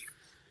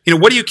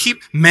 What do you keep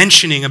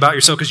mentioning about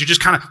yourself? Because you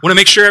just kind of want to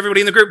make sure everybody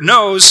in the group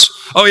knows,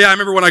 oh yeah, I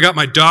remember when I got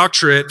my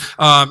doctorate,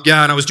 and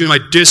I was doing my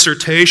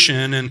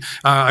dissertation, and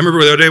I remember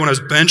the other day when I was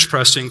bench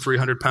pressing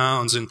 300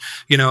 pounds, and,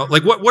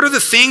 what are the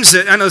things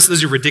that, I know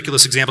these are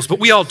ridiculous examples, but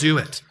we all do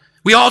it.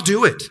 We all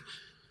do it.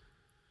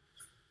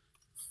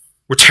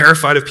 We're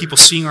terrified of people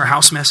seeing our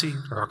house messy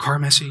or our car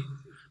messy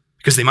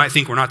because they might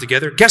think we're not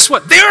together. Guess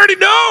what? They already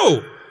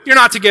know you're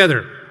not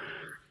together.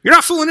 You're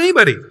not fooling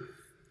anybody.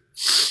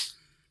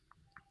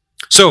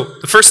 So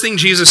the first thing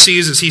Jesus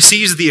sees is he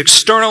sees the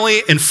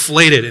externally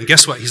inflated. And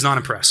guess what? He's not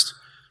impressed.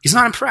 He's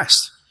not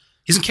impressed.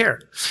 He doesn't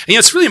care. And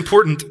it's really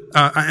important.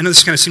 I know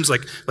this kind of seems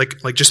like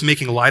just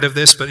making light of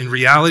this, but in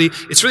reality,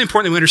 it's really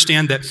important that we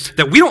understand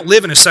that we don't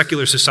live in a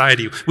secular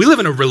society. We live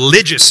in a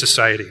religious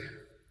society.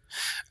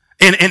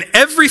 And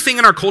everything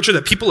in our culture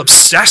that people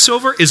obsess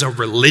over is a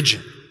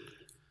religion.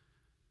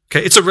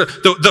 Okay,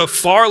 the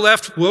far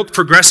left woke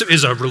progressive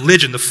is a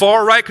religion. The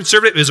far right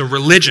conservative is a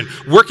religion.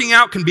 Working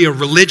out can be a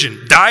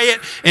religion. Diet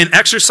and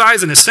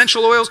exercise and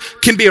essential oils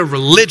can be a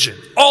religion.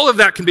 All of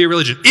that can be a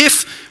religion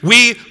if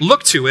we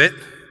look to it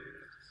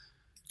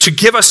to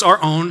give us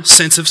our own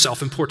sense of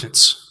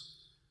self-importance.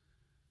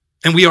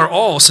 And we are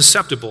all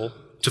susceptible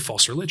to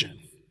false religion.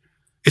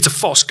 It's a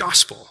false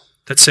gospel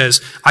that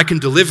says, I can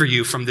deliver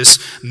you from this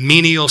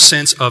menial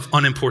sense of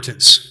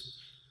unimportance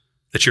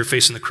that you're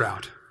facing the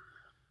crowd.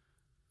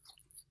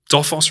 It's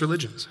all false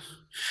religions.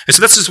 And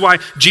so this is why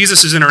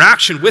Jesus'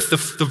 interaction with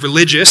the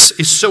religious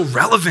is so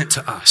relevant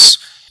to us,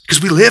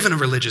 because we live in a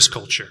religious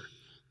culture.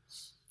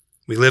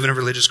 We live in a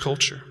religious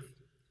culture.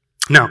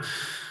 Now,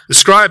 the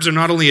scribes are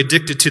not only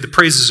addicted to the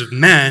praises of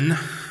men,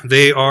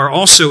 they are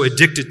also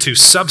addicted to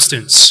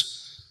substance.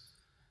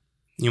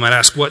 You might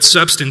ask, what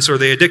substance are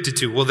they addicted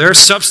to? Well, their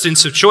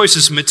substance of choice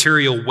is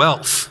material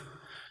wealth.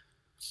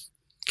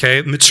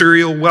 Okay,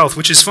 material wealth,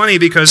 which is funny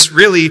because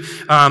really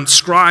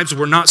scribes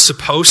were not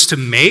supposed to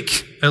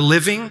make a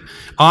living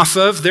off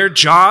of their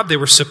job. They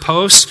were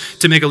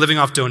supposed to make a living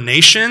off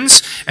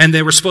donations, and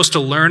they were supposed to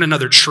learn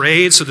another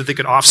trade so that they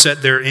could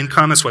offset their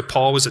income. That's why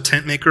Paul was a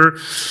tent maker.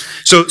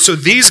 So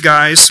these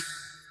guys,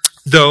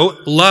 though,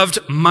 loved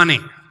money.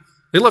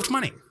 They loved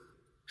money.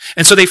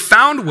 And so they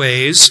found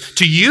ways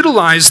to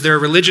utilize their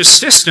religious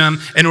system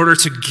in order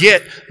to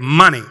get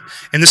money.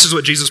 And this is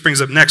what Jesus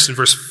brings up next in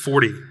verse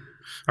 40.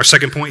 Our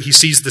second point, he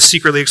sees the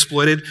secretly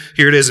exploited.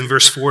 Here it is in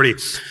verse 40.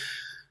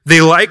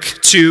 They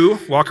like to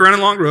walk around in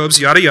long robes,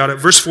 yada, yada.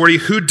 Verse 40,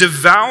 who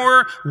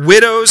devour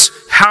widows'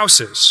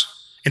 houses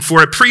and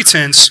for a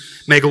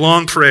pretense make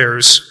long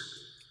prayers.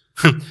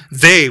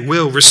 They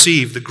will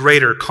receive the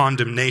greater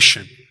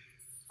condemnation.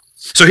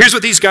 So here's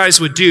what these guys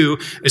would do,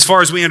 as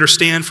far as we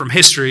understand from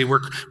history.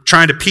 We're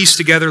trying to piece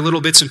together little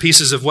bits and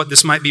pieces of what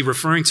this might be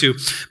referring to.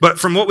 But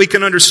from what we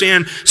can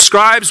understand,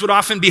 scribes would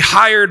often be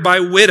hired by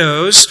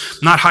widows,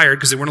 not hired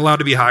because they weren't allowed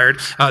to be hired.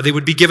 They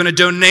would be given a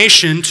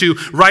donation to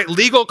write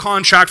legal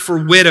contract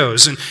for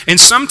widows. And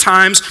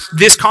sometimes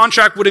this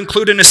contract would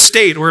include an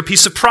estate or a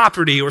piece of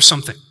property or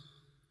something.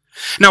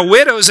 Now,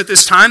 widows at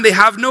this time, they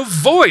have no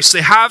voice.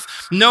 They have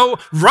no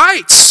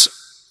rights.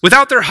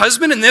 Without their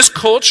husband in this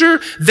culture,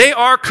 they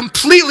are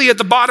completely at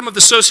the bottom of the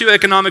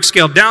socioeconomic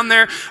scale, down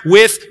there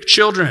with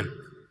children.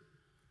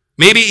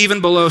 Maybe even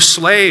below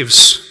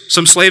slaves.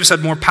 Some slaves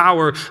had more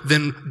power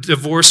than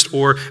divorced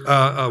or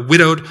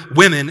widowed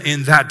women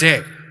in that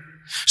day.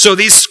 So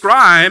these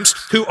scribes,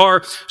 who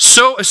are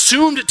so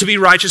assumed to be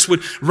righteous,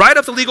 would write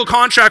up the legal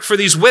contract for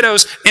these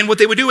widows, and what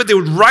they would do is they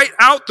would write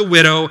out the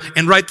widow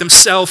and write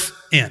themselves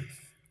in.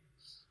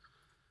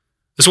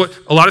 That's what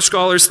a lot of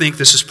scholars think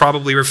this is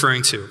probably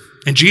referring to.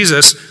 And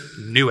Jesus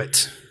knew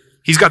it.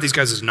 He's got these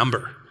guys'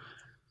 number.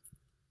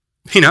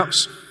 He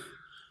knows.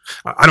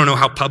 I don't know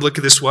how public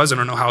this was. I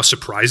don't know how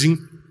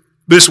surprising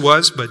this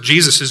was, but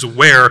Jesus is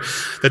aware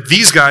that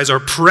these guys are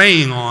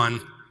preying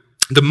on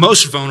the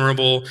most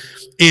vulnerable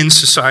in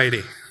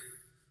society.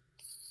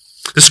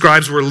 The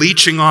scribes were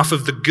leeching off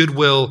of the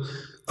goodwill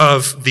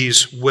of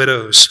these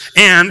widows.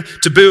 And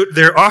to boot,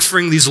 they're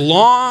offering these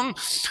long,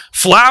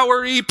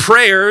 flowery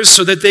prayers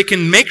so that they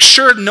can make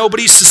sure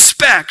nobody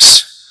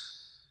suspects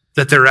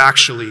that they're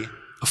actually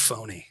a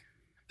phony,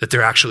 that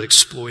they're actually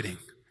exploiting.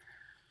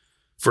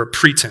 For a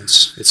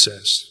pretense, it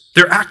says.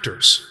 They're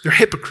actors. They're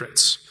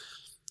hypocrites.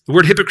 The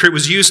word hypocrite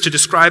was used to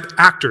describe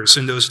actors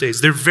in those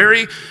days. They're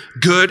very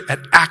good at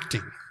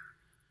acting.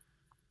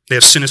 They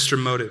have sinister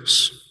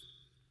motives.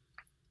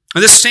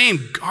 And this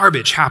same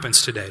garbage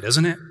happens today,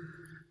 doesn't it?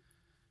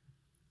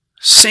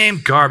 Same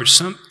garbage.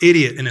 Some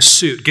idiot in a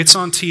suit gets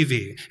on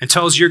TV and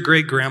tells your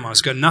great-grandma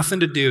who's got nothing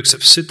to do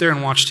except sit there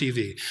and watch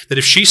TV, that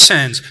if she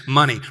sends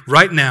money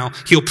right now,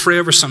 he'll pray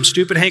over some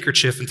stupid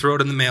handkerchief and throw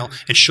it in the mail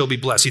and she'll be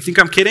blessed. You think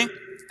I'm kidding?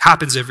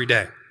 Happens every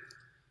day.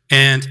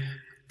 And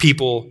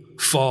people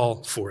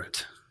fall for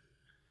it.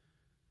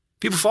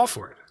 People fall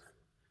for it.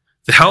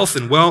 The health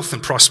and wealth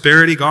and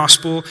prosperity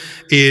gospel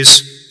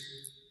is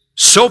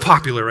so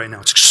popular right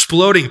now. It's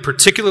exploding,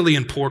 particularly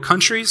in poor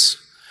countries,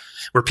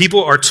 where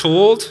people are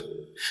told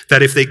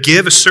that if they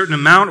give a certain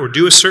amount or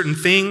do a certain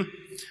thing,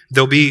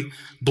 they'll be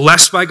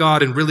blessed by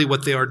God, and really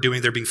what they are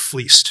doing, they're being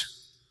fleeced.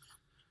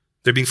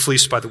 They're being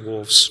fleeced by the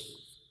wolves.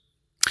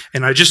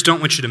 And I just don't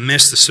want you to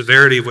miss the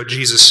severity of what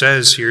Jesus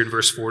says here in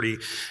verse 40.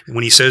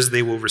 When he says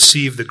they will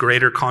receive the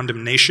greater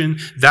condemnation,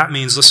 that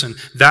means, listen,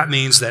 that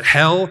means that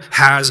hell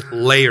has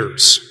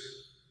layers.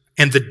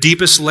 And the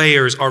deepest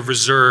layers are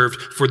reserved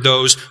for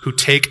those who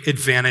take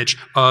advantage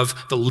of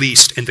the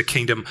least in the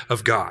kingdom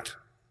of God.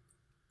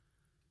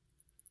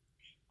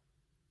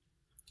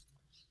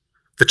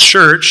 The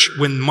church,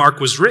 when Mark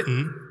was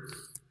written,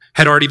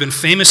 had already been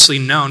famously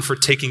known for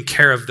taking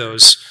care of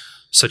those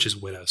such as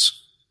widows.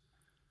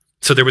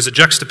 So there was a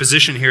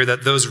juxtaposition here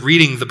that those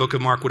reading the book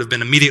of Mark would have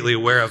been immediately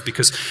aware of,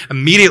 because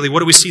immediately, what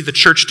do we see the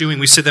church doing?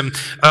 We see them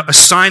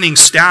assigning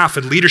staff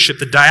and leadership,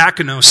 the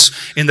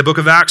diakonos in the book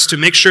of Acts, to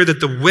make sure that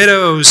the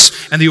widows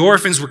and the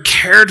orphans were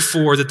cared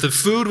for, that the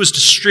food was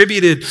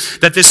distributed,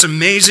 that this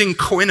amazing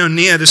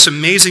koinonia, this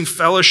amazing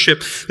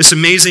fellowship, this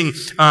amazing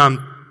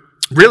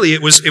really,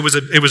 it was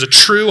a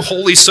true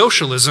holy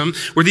socialism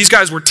where these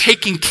guys were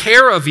taking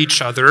care of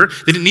each other.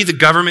 They didn't need the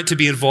government to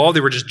be involved. They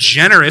were just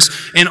generous,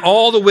 and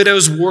all the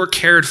widows were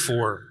cared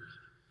for.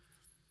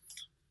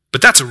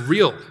 But that's a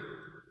real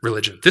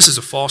religion. This is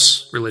a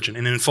false religion.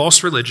 And in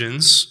false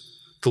religions,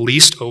 the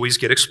least always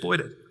get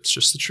exploited. It's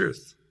just the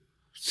truth.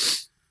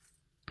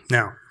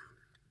 Now,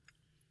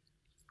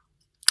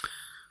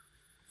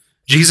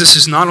 Jesus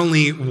is not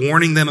only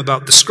warning them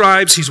about the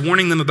scribes, he's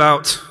warning them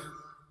about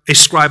a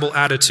scribal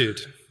attitude,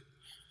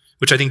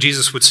 which I think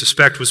Jesus would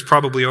suspect was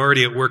probably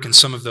already at work in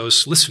some of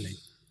those listening.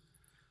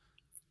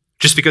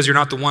 Just because you're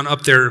not the one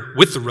up there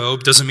with the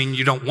robe doesn't mean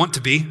you don't want to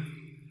be.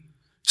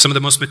 Some of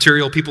the most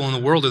material people in the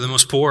world are the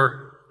most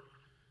poor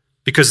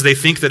because they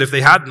think that if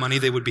they had money,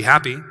 they would be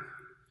happy.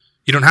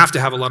 You don't have to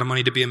have a lot of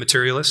money to be a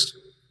materialist.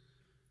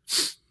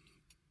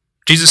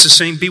 Jesus is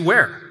saying,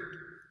 beware.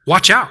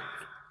 Watch out.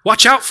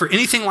 Watch out for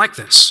anything like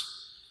this.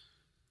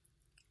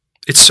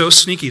 It's so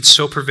sneaky, it's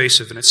so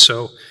pervasive, and it's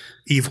so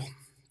evil.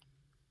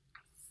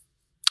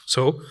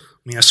 So,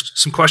 let me ask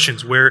some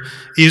questions. Where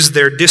is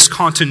there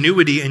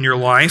discontinuity in your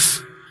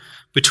life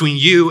between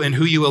you and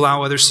who you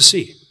allow others to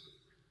see?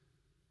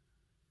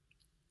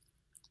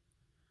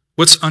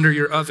 What's under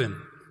your oven?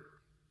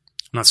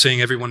 I'm not saying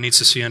everyone needs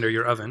to see under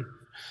your oven,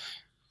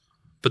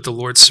 but the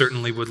Lord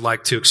certainly would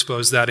like to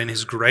expose that in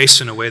his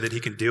grace in a way that he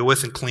can deal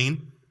with and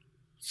clean.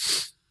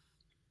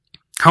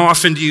 How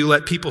often do you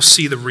let people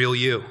see the real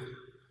you?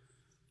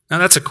 Now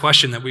that's a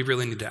question that we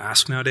really need to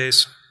ask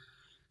nowadays,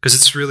 because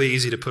it's really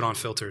easy to put on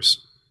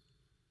filters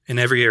in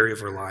every area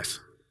of our life.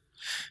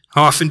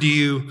 How often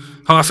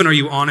are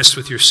you honest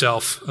with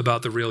yourself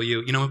about the real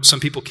you? You know, some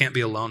people can't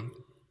be alone.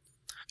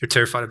 They're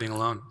terrified of being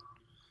alone.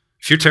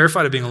 If you're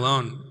terrified of being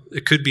alone,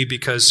 it could be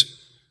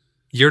because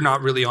you're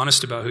not really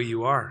honest about who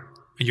you are,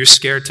 and you're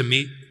scared to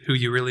meet who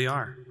you really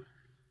are.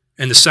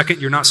 And the second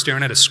you're not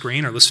staring at a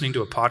screen or listening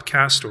to a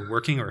podcast or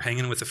working or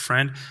hanging with a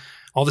friend,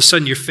 all of a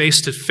sudden you're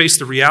face to face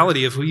the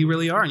reality of who you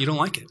really are, and you don't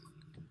like it.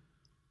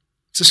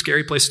 It's a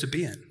scary place to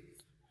be in.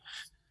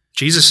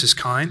 Jesus is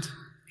kind,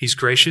 he's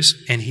gracious,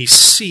 and he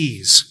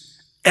sees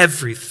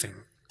everything.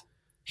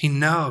 He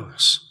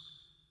knows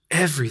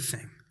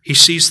everything. He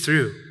sees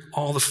through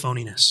all the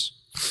phoniness.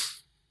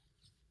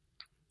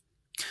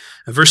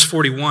 And verse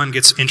 41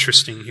 gets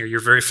interesting here. You're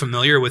very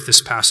familiar with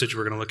this passage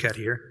we're going to look at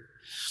here.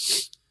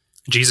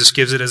 Jesus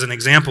gives it as an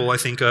example, I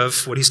think,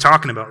 of what he's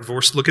talking about.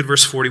 Look at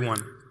verse 41.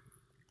 And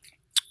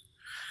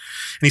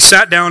he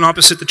sat down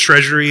opposite the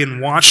treasury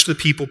and watched the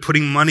people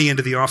putting money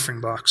into the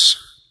offering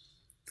box.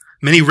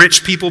 Many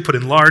rich people put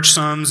in large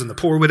sums, and the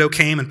poor widow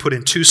came and put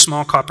in 2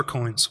 small copper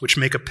coins, which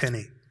make a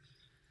penny.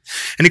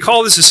 And he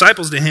called his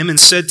disciples to him and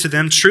said to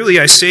them, "Truly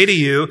I say to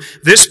you,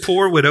 this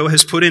poor widow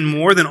has put in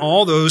more than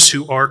all those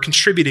who are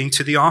contributing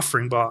to the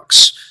offering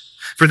box.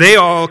 For they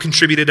all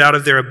contributed out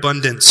of their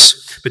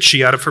abundance, but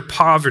she out of her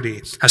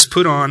poverty has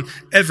put on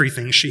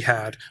everything she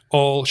had,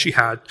 all she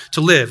had to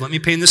live." Let me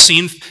paint the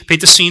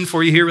scene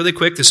for you here really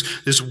quick.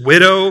 This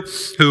widow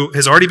who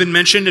has already been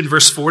mentioned in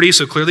verse 40,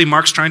 so clearly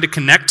Mark's trying to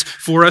connect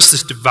for us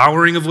this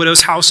devouring of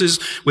widows' houses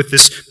with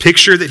this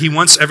picture that he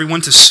wants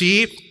everyone to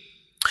see.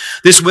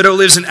 This widow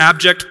lives in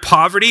abject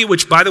poverty,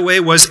 which, by the way,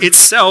 was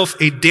itself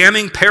a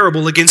damning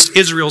parable against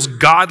Israel's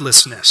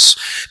godlessness,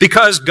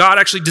 because God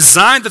actually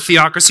designed the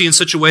theocracy in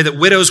such a way that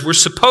widows were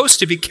supposed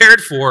to be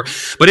cared for.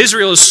 But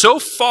Israel is so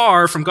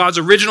far from God's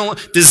original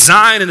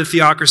design in the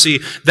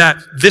theocracy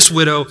that this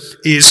widow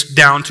is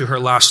down to her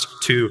last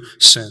 2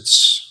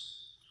 cents.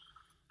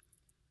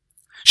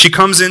 She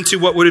comes into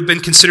what would have been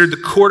considered the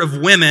court of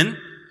women.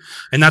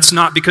 And that's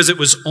not because it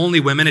was only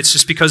women. It's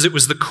just because it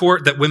was the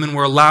court that women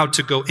were allowed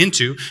to go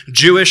into.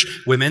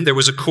 Jewish women. There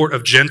was a court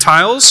of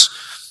Gentiles.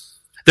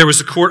 There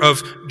was a court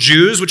of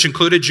Jews, which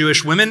included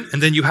Jewish women.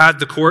 And then you had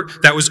the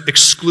court that was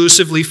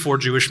exclusively for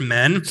Jewish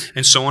men,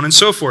 and so on and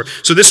so forth.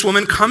 So this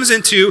woman comes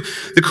into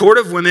the court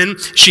of women.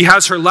 She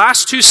has her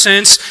last 2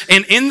 cents.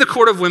 And in the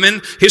court of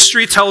women,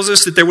 history tells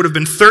us that there would have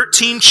been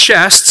 13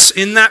 chests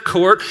in that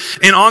court.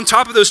 And on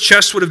top of those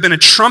chests would have been a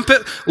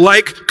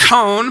trumpet-like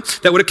cone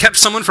that would have kept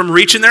someone from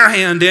reaching their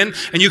hand in.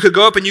 And you could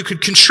go up and you could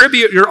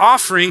contribute your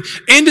offering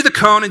into the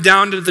cone and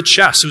down to the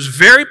chest. It was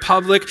very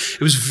public.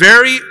 It was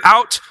very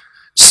out,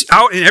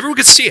 and everyone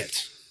could see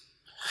it.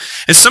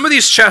 And some of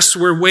these chests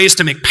were ways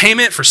to make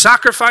payment for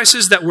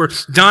sacrifices that were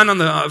done on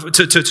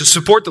to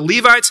support the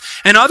Levites.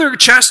 And other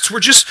chests were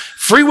just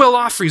free will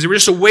offerings. They were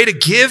just a way to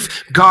give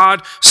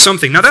God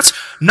something. Now that's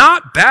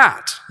not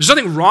bad. There's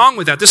nothing wrong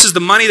with that. This is the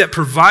money that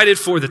provided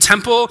for the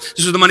temple.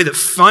 This is the money that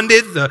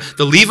funded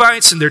the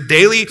Levites and their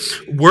daily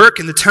work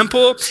in the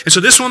temple. And so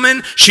this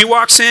woman, she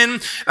walks in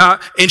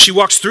and she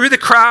walks through the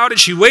crowd and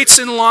she waits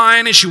in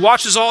line and she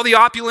watches all the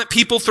opulent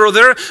people throw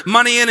their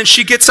money in, and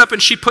she gets up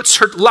and she puts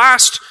her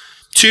last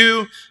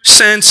 2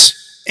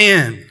 cents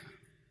in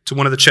to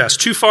one of the chests.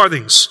 2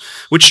 farthings,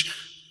 which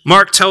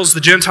Mark tells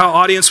the Gentile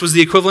audience was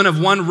the equivalent of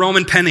 1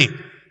 Roman penny,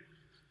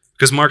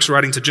 because Mark's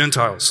writing to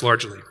Gentiles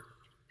largely.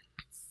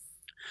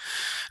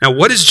 Now,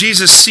 what does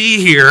Jesus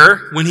see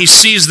here when he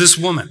sees this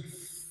woman?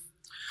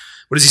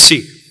 What does he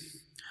see?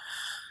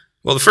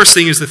 Well, the first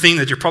thing is the thing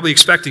that you're probably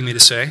expecting me to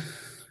say,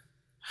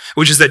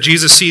 which is that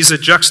Jesus sees a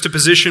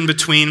juxtaposition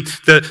between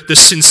the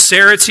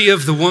sincerity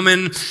of the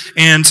woman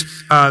and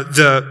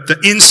the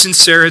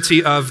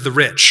insincerity of the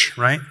rich,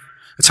 right?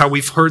 That's how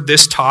we've heard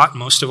this taught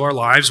most of our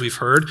lives. We've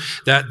heard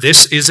that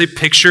this is a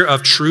picture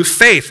of true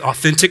faith,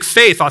 authentic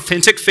faith.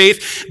 Authentic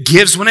faith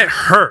gives when it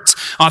hurts.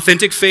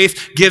 Authentic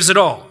faith gives it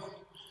all.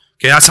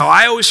 Okay, that's how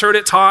I always heard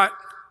it taught.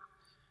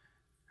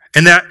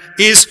 And that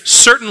is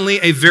certainly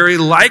a very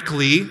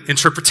likely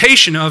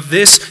interpretation of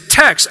this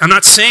text. I'm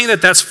not saying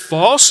that that's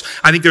false.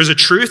 I think there's a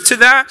truth to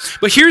that.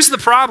 But here's the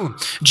problem.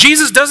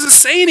 Jesus doesn't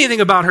say anything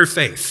about her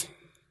faith.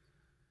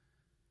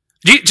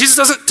 Jesus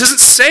doesn't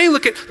say,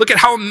 look at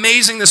how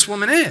amazing this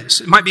woman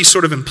is. It might be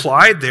sort of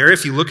implied there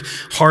if you look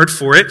hard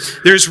for it.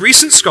 There's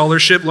recent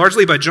scholarship,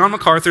 largely by John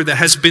MacArthur, that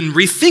has been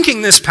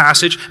rethinking this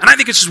passage, and I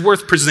think it's just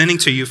worth presenting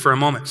to you for a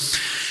moment.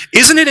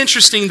 Isn't it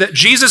interesting that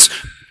Jesus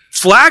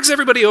flags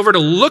everybody over to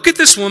look at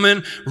this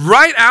woman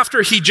right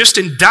after he just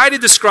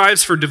indicted the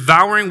scribes for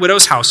devouring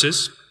widows'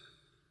 houses,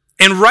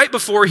 and right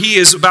before he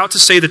is about to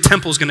say the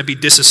temple is going to be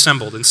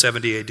disassembled in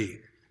 70 AD?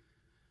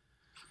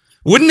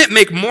 Wouldn't it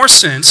make more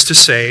sense to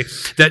say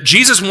that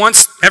Jesus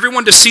wants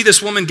everyone to see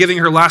this woman giving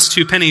her last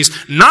 2 pennies,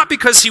 not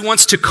because he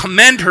wants to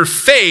commend her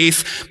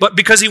faith, but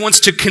because he wants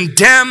to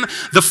condemn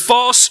the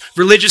false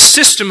religious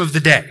system of the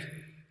day?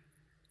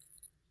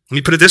 Let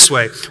me put it this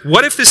way.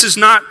 What if this is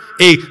not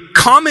a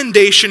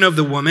commendation of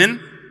the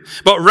woman,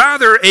 but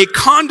rather a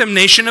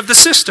condemnation of the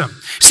system?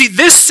 See,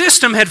 this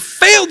system had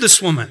failed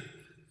this woman.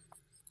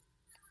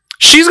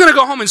 She's going to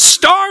go home and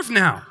starve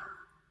now.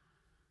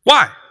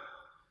 Why?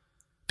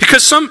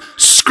 Because some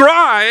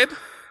scribe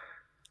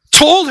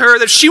told her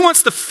that she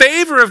wants the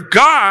favor of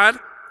God,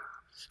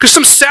 because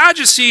some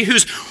Sadducee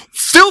who's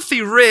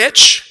filthy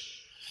rich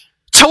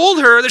told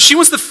her that she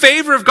wants the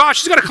favor of God.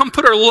 She's got to come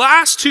put her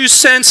last 2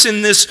 cents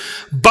in this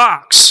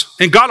box,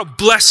 and God will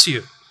bless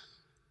you.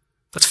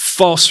 That's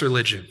false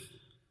religion.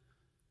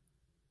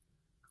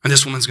 And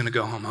this woman's going to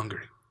go home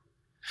hungry.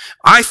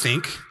 I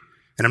think,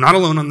 and I'm not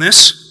alone on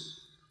this,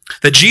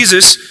 that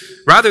Jesus,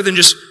 rather than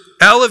just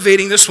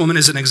elevating this woman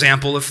as an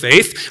example of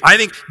faith, I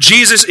think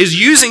Jesus is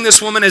using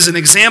this woman as an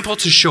example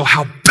to show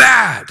how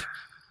bad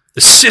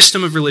the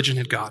system of religion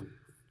had gotten.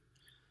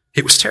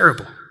 It was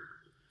terrible.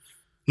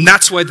 And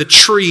that's why the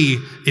tree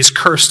is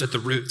cursed at the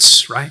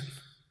roots, right?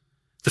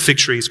 The fig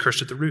tree is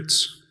cursed at the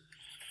roots.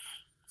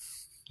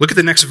 Look at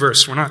the next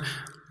verse. We're not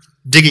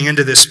digging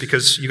into this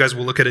because you guys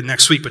will look at it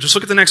next week, but just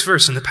look at the next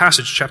verse in the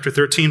passage, chapter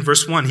 13,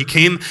 verse 1. He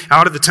came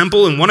out of the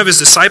temple, and one of his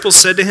disciples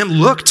said to him,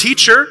 "Look,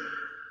 teacher,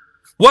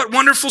 what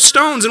wonderful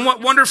stones and what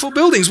wonderful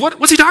buildings."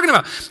 What's he talking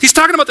about? He's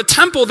talking about the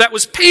temple that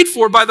was paid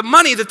for by the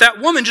money that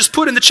woman just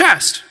put in the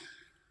chest.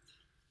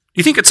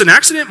 You think it's an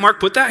accident Mark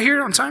put that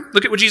here on time?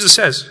 Look at what Jesus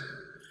says.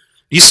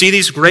 You see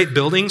these great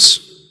buildings?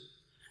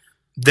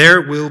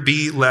 There will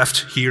be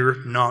left here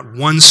not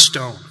one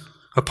stone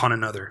upon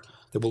another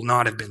that will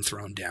not have been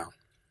thrown down.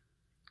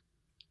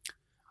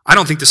 I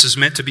don't think this is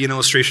meant to be an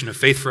illustration of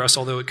faith for us,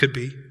 although it could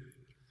be.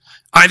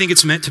 I think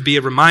it's meant to be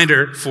a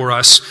reminder for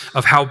us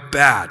of how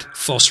bad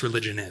false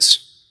religion is.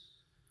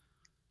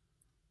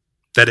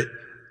 That it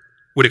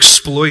would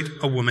exploit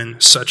a woman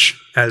such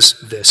as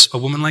this, a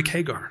woman like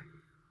Hagar,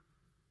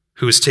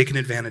 who is taken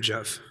advantage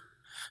of,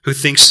 who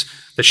thinks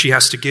that she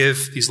has to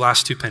give these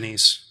last 2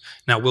 pennies.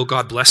 Now, will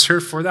God bless her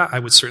for that? I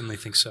would certainly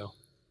think so.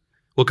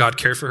 Will God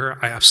care for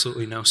her? I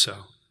absolutely know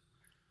so.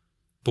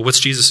 But what's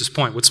Jesus'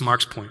 point? What's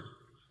Mark's point?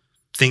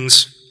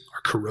 Things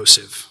are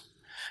corrosive.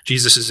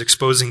 Jesus is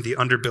exposing the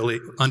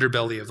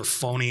underbelly of a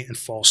phony and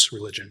false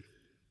religion.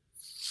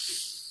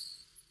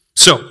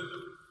 So,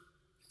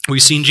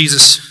 we've seen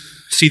Jesus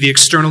see the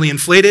externally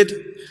inflated.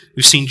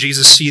 We've seen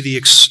Jesus see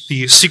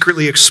the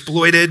secretly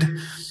exploited.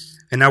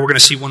 And now we're going to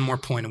see one more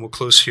point, and we'll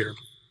close here.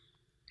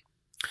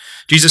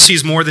 Jesus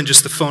sees more than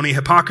just the phony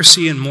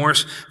hypocrisy and more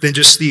than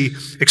just the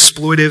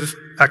exploitive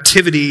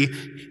activity.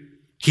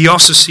 He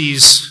also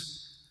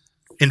sees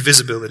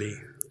invisibility.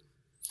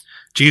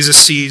 Jesus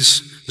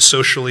sees the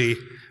socially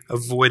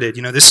avoided.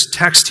 You know, this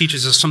text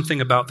teaches us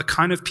something about the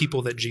kind of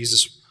people that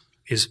Jesus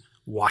is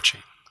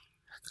watching,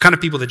 the kind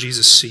of people that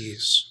Jesus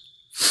sees.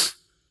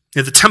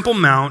 You know, the Temple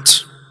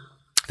Mount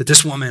that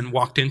this woman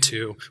walked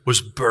into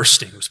was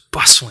bursting, it was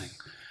bustling.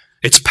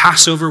 It's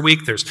Passover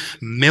week. There's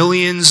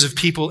millions of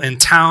people in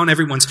town.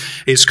 Everyone's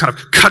is kind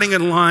of cutting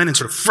in line and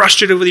sort of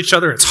frustrated with each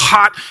other. It's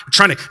hot. They're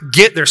trying to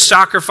get their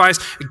sacrifice,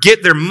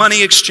 get their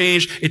money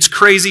exchanged. It's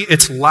crazy.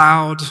 It's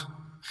loud.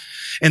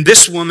 And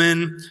this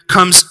woman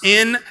comes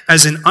in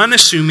as an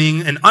unassuming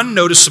and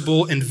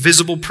unnoticeable,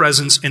 invisible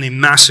presence in a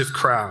massive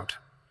crowd.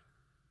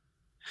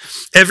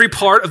 Every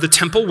part of the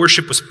temple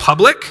worship was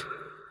public.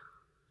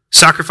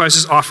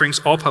 Sacrifices, offerings,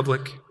 all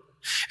public.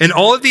 And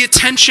all of the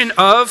attention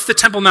of the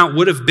Temple Mount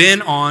would have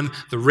been on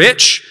the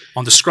rich,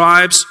 on the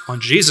scribes,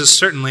 on Jesus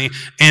certainly,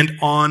 and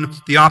on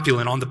the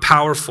opulent, on the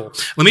powerful.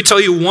 Let me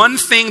tell you one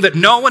thing that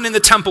no one in the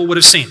temple would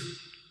have seen.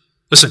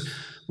 Listen,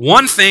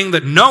 one thing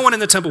that no one in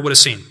the temple would have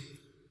seen.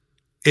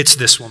 It's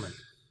this woman.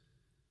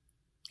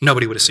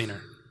 Nobody would have seen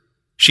her.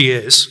 She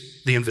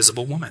is the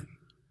invisible woman.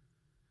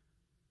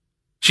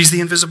 She's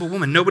the invisible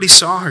woman. Nobody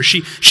saw her.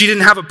 She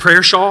didn't have a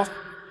prayer shawl.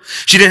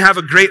 She didn't have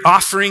a great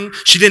offering.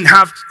 She didn't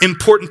have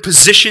important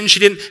position. She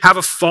didn't have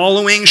a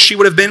following. She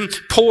would have been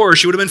poor.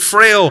 She would have been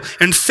frail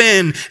and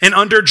thin and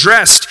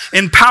underdressed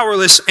and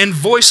powerless and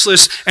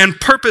voiceless and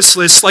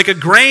purposeless. Like a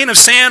grain of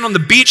sand on the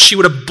beach, she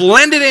would have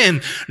blended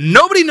in.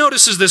 Nobody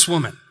notices this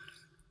woman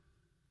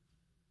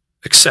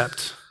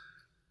except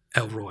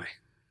El Roi,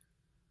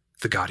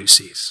 the God who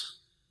sees.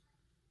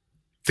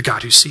 The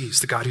God who sees,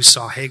 the God who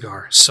saw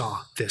Hagar,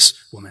 saw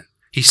this woman.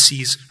 He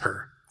sees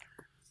her.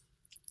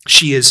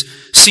 She is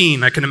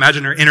seen. I can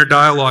imagine her inner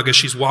dialogue as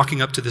she's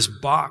walking up to this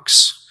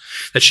box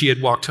that she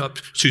had walked up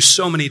to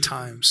so many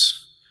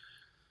times,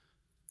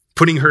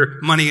 putting her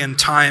money and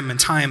time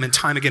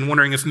again,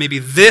 wondering if maybe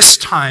this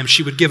time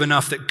she would give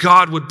enough that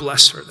God would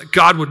bless her, that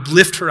God would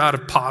lift her out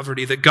of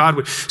poverty, that God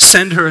would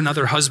send her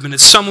another husband, that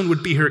someone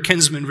would be her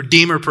kinsman,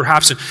 redeemer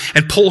perhaps,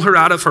 and pull her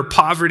out of her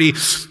poverty.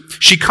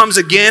 She comes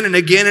again and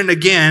again and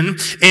again,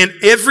 and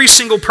every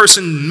single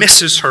person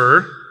misses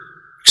her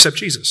except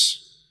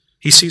Jesus.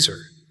 He sees her.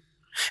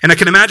 And I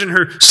can imagine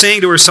her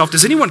saying to herself,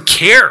 does anyone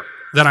care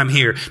that I'm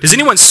here? Does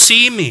anyone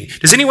see me?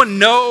 Does anyone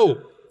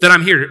know that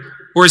I'm here?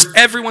 Or is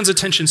everyone's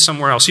attention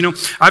somewhere else? You know,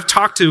 I've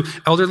talked to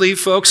elderly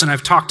folks and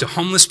I've talked to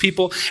homeless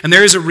people, and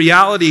there is a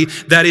reality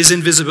that is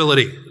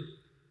invisibility.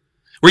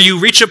 Where you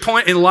reach a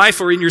point in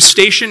life or in your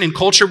station in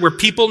culture where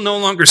people no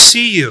longer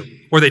see you,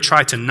 or they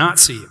try to not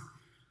see you.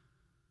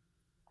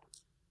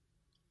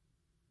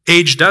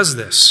 Age does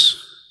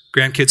this.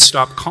 Grandkids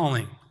stop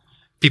calling.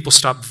 People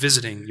stop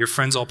visiting. Your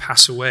friends all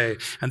pass away.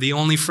 And the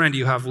only friend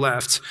you have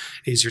left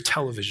is your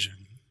television.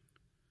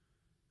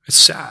 It's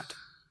sad.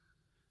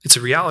 It's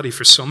a reality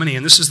for so many,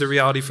 and this is the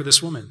reality for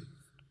this woman.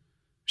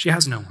 She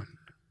has no one.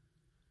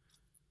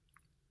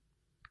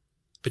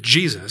 But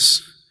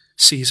Jesus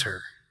sees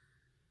her.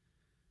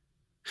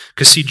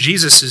 Because see,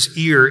 Jesus'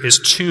 ear is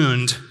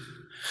tuned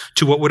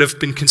to what would have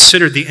been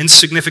considered the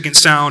insignificant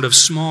sound of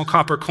small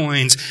copper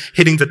coins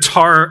hitting the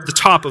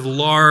top of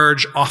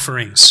large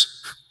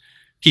offerings.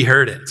 He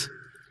heard it.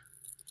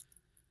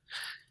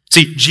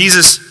 See,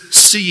 Jesus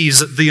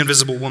sees the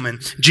invisible woman.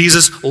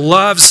 Jesus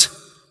loves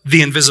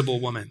the invisible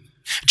woman.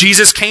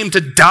 Jesus came to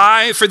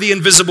die for the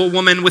invisible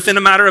woman within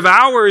a matter of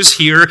hours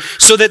here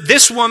so that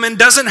this woman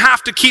doesn't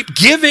have to keep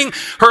giving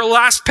her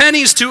last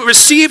pennies to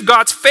receive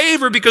God's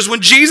favor, because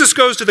when Jesus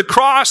goes to the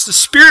cross, the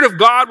Spirit of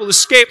God will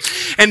escape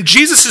and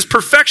Jesus'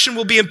 perfection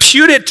will be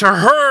imputed to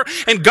her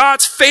and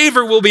God's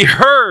favor will be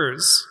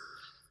hers.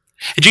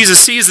 And Jesus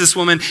sees this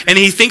woman and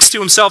he thinks to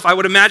himself, I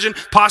would imagine,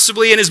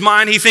 possibly in his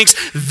mind, he thinks,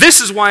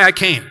 this is why I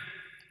came,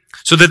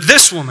 so that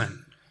this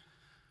woman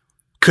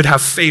could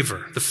have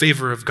favor, the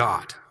favor of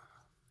God.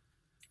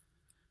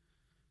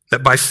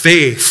 That by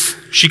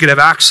faith, she could have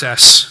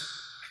access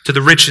to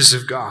the riches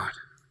of God.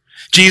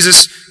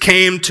 Jesus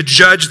came to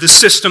judge the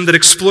system that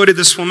exploited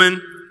this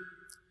woman.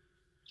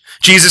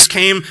 Jesus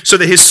came so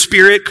that his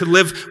Spirit could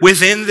live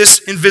within this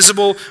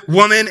invisible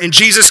woman. And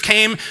Jesus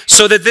came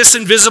so that this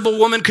invisible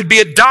woman could be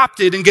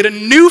adopted and get a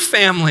new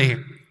family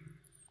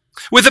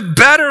with a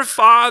better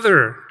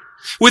father,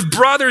 with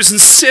brothers and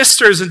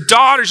sisters and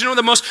daughters. You know,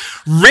 the most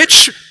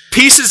rich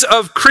pieces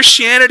of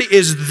Christianity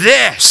is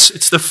this.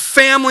 It's the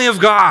family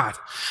of God.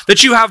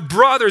 That you have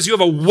brothers, you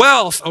have a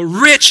wealth, a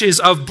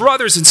riches of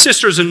brothers and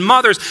sisters and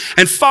mothers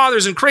and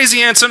fathers and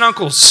crazy aunts and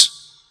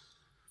uncles.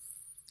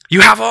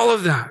 You have all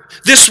of that.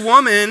 This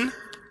woman,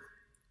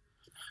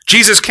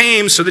 Jesus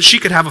came so that she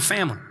could have a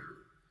family.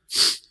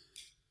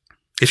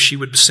 If she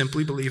would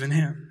simply believe in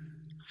him.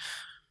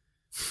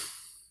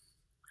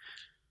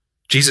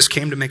 Jesus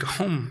came to make a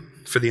home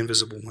for the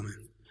invisible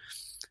woman.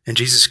 And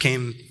Jesus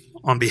came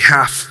on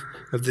behalf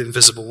of the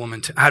invisible woman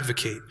to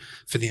advocate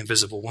for the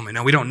invisible woman.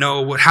 Now, we don't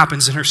know what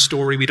happens in her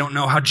story. We don't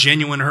know how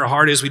genuine her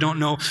heart is. We don't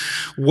know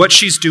what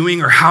she's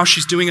doing or how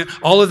she's doing it.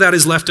 All of that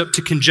is left up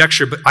to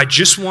conjecture. But I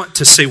just want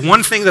to say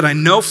one thing that I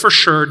know for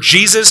sure.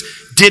 Jesus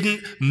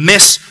didn't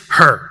miss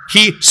her.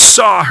 He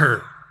saw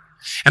her.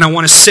 And I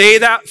want to say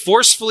that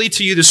forcefully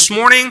to you this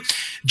morning.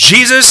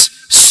 Jesus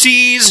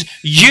sees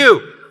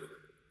you.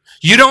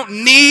 You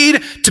don't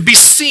need to be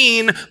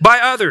seen by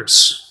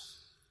others.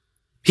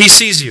 He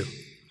sees you.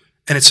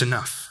 And it's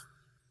enough.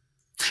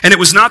 And it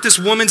was not this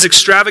woman's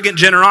extravagant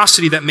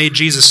generosity that made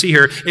Jesus see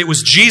her. It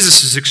was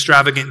Jesus'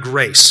 extravagant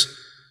grace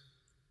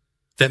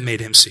that made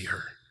him see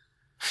her.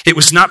 It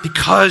was not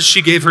because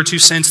she gave her 2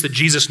 cents that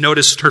Jesus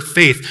noticed her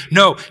faith.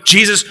 No,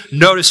 Jesus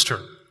noticed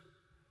her.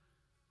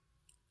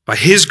 By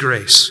his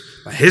grace,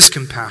 by his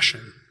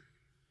compassion.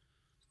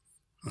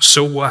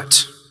 So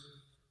what?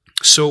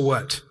 So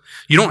what?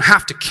 You don't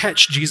have to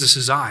catch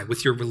Jesus' eye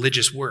with your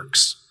religious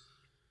works.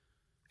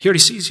 He already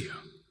sees you.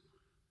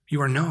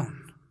 You are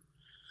known.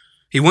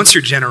 He wants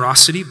your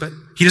generosity, but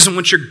he doesn't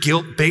want your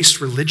guilt-based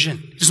religion.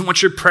 He doesn't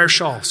want your prayer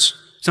shawls.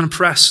 He's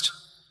unimpressed.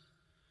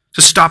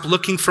 So stop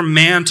looking for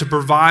man to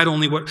provide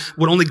only what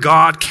only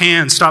God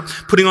can. Stop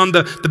putting on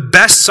the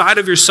best side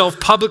of yourself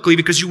publicly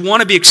because you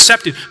want to be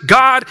accepted.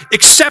 God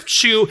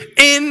accepts you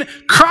in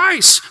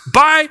Christ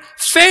by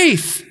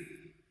faith.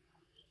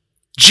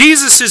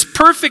 Jesus'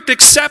 perfect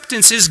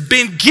acceptance has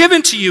been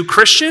given to you,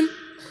 Christian.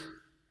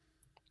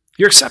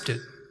 You're accepted.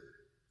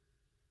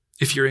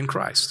 If you're in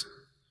Christ,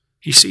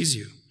 he sees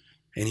you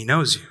and he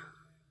knows you.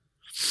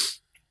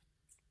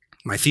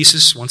 My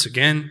thesis, once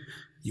again,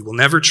 you will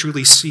never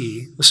truly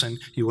see, listen,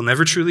 you will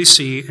never truly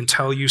see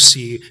until you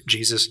see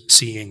Jesus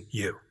seeing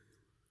you.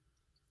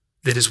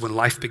 That is when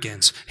life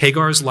begins.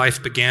 Hagar's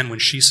life began when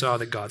she saw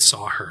that God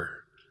saw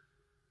her.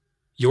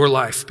 Your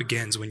life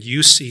begins when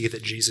you see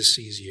that Jesus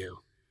sees you.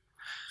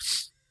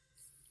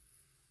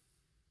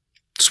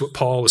 That's what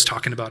Paul was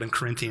talking about in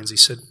Corinthians. He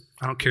said,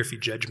 I don't care if you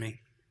judge me.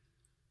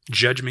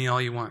 Judge me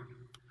all you want.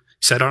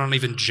 He said, I don't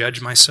even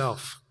judge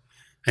myself.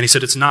 And he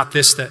said, it's not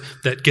this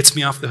that gets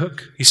me off the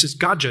hook. He says,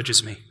 God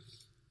judges me.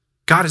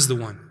 God is the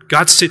one.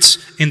 God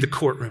sits in the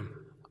courtroom.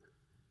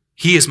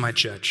 He is my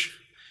judge.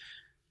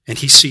 And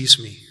he sees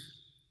me.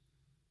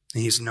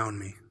 And he's known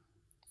me.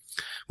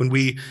 When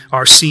we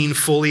are seen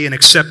fully and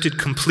accepted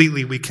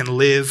completely, we can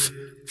live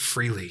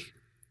freely.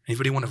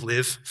 Anybody want to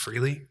live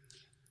freely?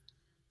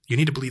 You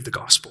need to believe the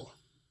gospel.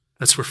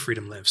 That's where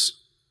freedom lives.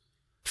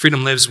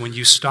 Freedom lives when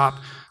you stop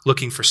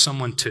looking for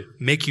someone to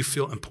make you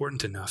feel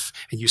important enough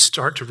and you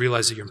start to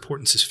realize that your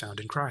importance is found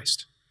in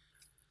Christ.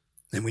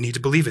 And we need to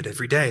believe it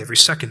every day, every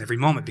second, every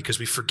moment, because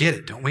we forget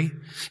it, don't we?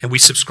 And we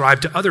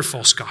subscribe to other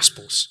false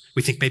gospels.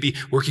 We think maybe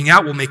working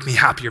out will make me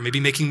happier.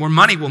 Maybe making more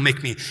money will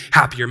make me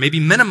happier.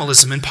 Maybe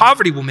minimalism and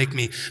poverty will make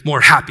me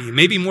more happy.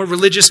 Maybe more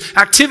religious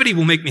activity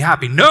will make me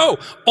happy. No,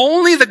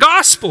 only the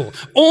gospel,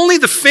 only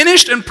the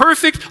finished and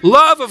perfect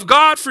love of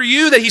God for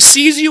you, that he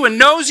sees you and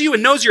knows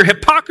your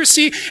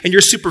hypocrisy and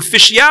your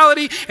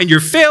superficiality and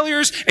your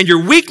failures and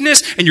your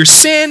weakness and your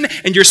sin,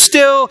 and you're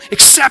still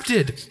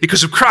accepted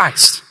because of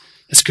Christ.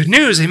 It's good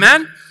news,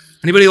 amen?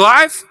 Anybody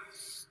alive?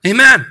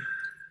 Amen.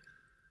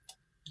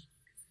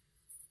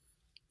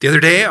 The other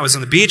day, I was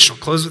on the beach. I'll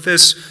close with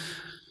this.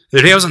 The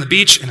other day, I was on the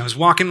beach, and I was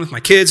walking with my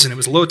kids, and it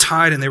was low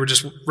tide, and they were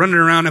just running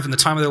around having the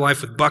time of their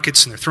life with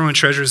buckets, and they're throwing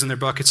treasures in their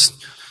buckets.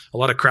 A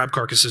lot of crab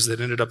carcasses that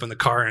ended up in the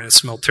car, and it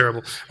smelled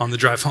terrible on the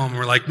drive home. And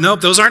we're like,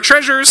 nope, those aren't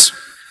treasures.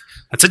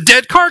 That's a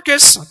dead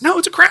carcass. Like, no,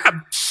 it's a crab.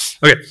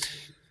 Okay.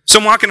 So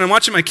I'm walking and I'm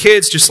watching my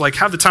kids just like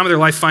have the time of their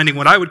life finding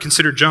what I would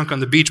consider junk on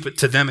the beach, but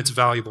to them it's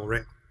valuable,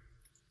 right?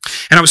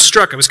 And I was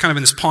struck. I was kind of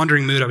in this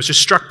pondering mood. I was just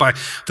struck by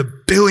the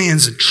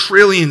billions and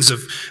trillions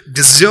of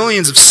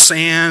gazillions of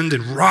sand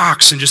and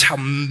rocks and just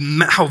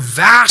how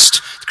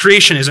vast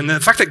creation is. And the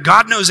fact that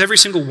God knows every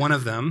single one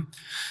of them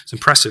is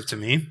impressive to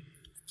me.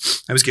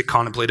 I always get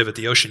contemplative at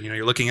the ocean.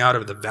 You're looking out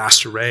over the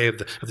vast array of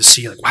the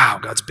sea, like, wow,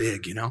 God's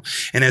big,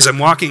 And as I'm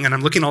walking and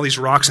I'm looking at all these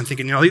rocks and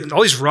thinking,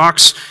 all these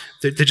rocks,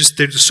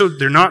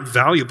 they're not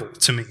valuable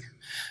to me.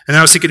 And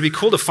I was thinking it'd be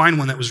cool to find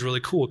one that was really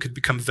cool. It could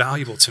become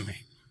valuable to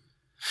me.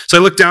 So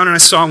I looked down and I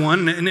saw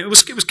one, and it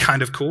was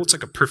kind of cool. It's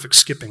like a perfect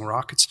skipping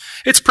rock.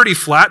 It's pretty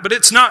flat, but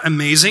it's not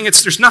amazing.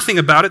 There's nothing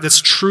about it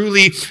that's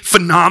truly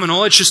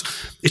phenomenal. It's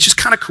just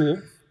kind of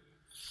cool.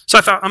 So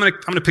I thought, I'm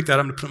gonna pick that up.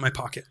 I'm gonna put it in my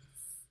pocket.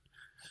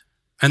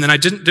 And then I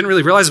didn't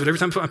really realize it, but every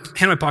time I put my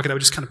hand in my pocket, I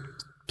would just kind of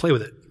play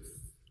with it.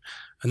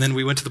 And then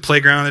we went to the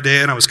playground a day,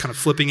 and I was kind of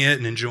flipping it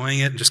and enjoying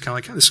it, and just kind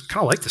of like, I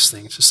kind of like this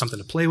thing. It's just something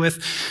to play with.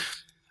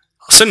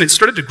 All of a sudden, it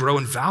started to grow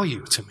in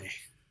value to me.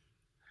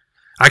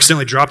 I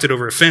accidentally dropped it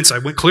over a fence. I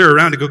went clear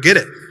around to go get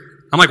it.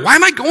 I'm like, why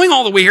am I going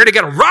all the way here to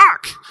get a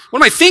rock? What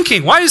am I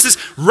thinking? Why is this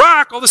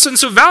rock all of a sudden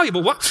so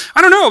valuable?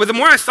 I don't know, but the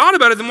more I thought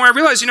about it, the more I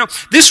realized,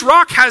 this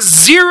rock has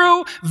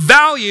zero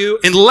value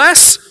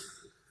unless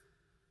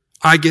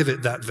I give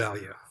it that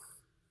value.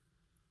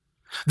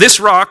 This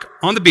rock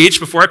on the beach,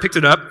 before I picked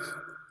it up,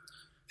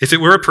 if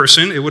it were a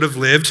person, it would have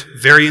lived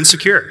very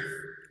insecure.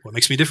 What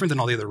makes me different than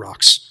all the other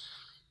rocks?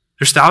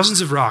 There's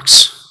thousands of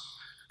rocks.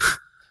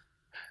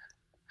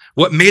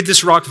 What made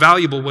this rock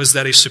valuable was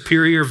that a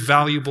superior,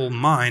 valuable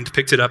mind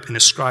picked it up and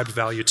ascribed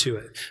value to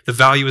it. The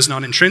value is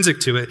not intrinsic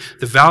to it.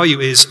 The value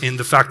is in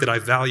the fact that I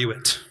value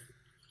it.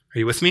 Are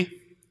you with me?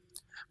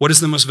 What is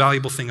the most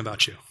valuable thing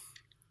about you?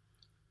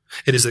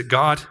 It is that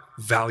God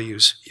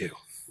values you.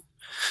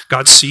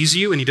 God sees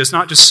you, and he does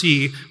not just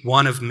see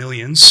one of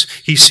millions.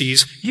 He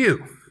sees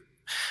you.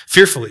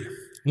 Fearfully,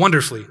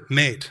 wonderfully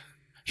made.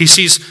 He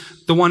sees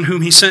the one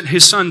whom he sent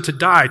his son to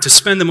die, to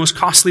spend the most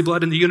costly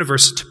blood in the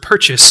universe, to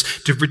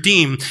purchase, to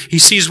redeem. He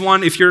sees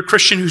one, if you're a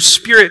Christian, his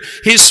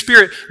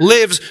spirit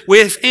lives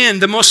within.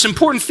 The most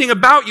important thing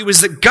about you is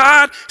that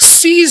God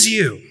sees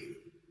you.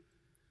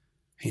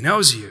 He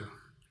knows you.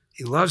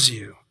 He loves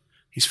you.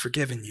 He's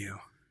forgiven you.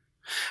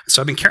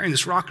 So I've been carrying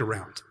this rock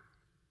around.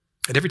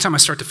 And every time I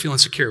start to feel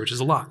insecure, which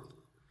is a lot,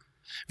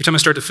 every time I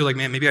start to feel like,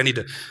 man, maybe I need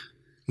to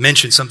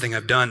mention something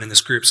I've done in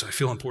this group so I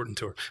feel important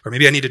to her. Or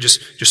maybe I need to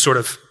just sort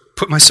of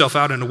put myself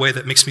out in a way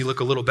that makes me look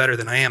a little better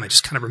than I am. I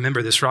just kind of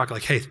remember this rock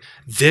like, hey,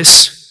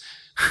 this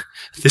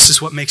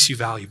is what makes you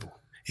valuable.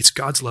 It's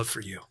God's love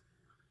for you.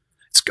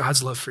 It's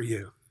God's love for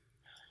you.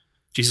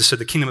 Jesus said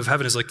the kingdom of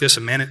heaven is like this.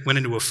 A man went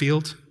into a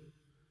field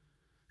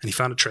and he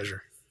found a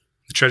treasure.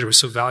 The treasure was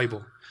so valuable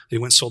that he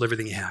went and sold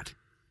everything he had.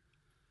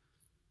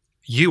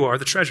 You are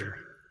the treasure.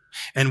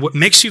 And what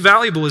makes you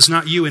valuable is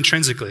not you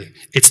intrinsically.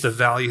 It's the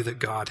value that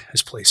God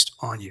has placed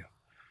on you,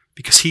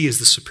 because he is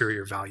the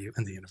superior value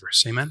in the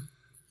universe. Amen?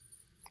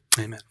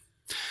 Amen.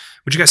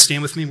 Would you guys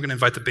stand with me? We're going to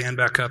invite the band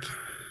back up.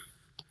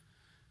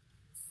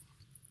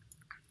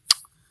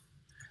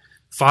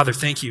 Father,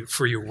 thank you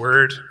for your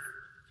word.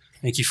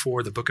 Thank you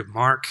for the book of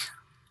Mark.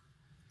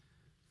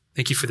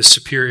 Thank you for the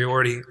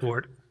superiority,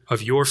 Lord,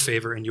 of your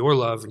favor and your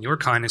love and your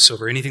kindness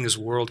over anything this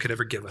world could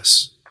ever give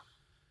us.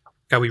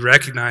 God, we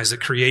recognize that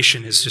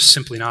creation is just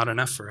simply not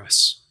enough for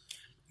us.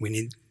 We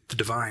need the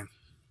divine.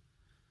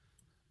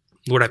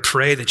 Lord, I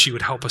pray that you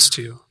would help us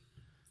to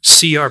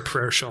see our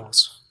prayer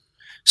shawls,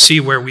 see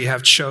where we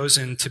have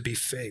chosen to be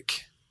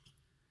fake,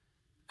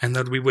 and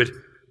that we would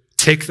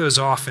take those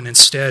off and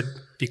instead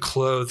be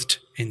clothed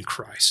in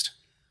Christ.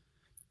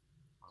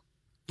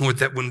 Lord,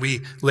 that when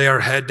we lay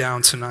our head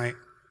down tonight,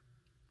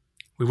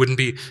 we wouldn't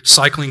be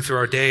cycling through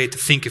our day to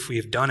think if we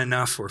have done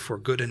enough or if we're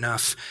good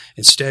enough.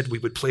 Instead, we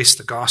would place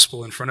the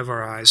gospel in front of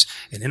our eyes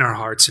and in our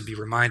hearts and be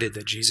reminded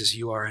that, Jesus,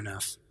 you are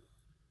enough.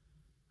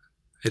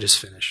 It is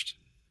finished.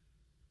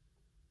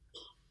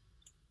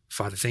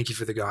 Father, thank you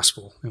for the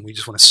gospel. And we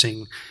just want to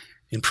sing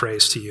in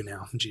praise to you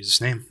now. In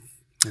Jesus' name,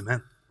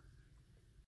 amen.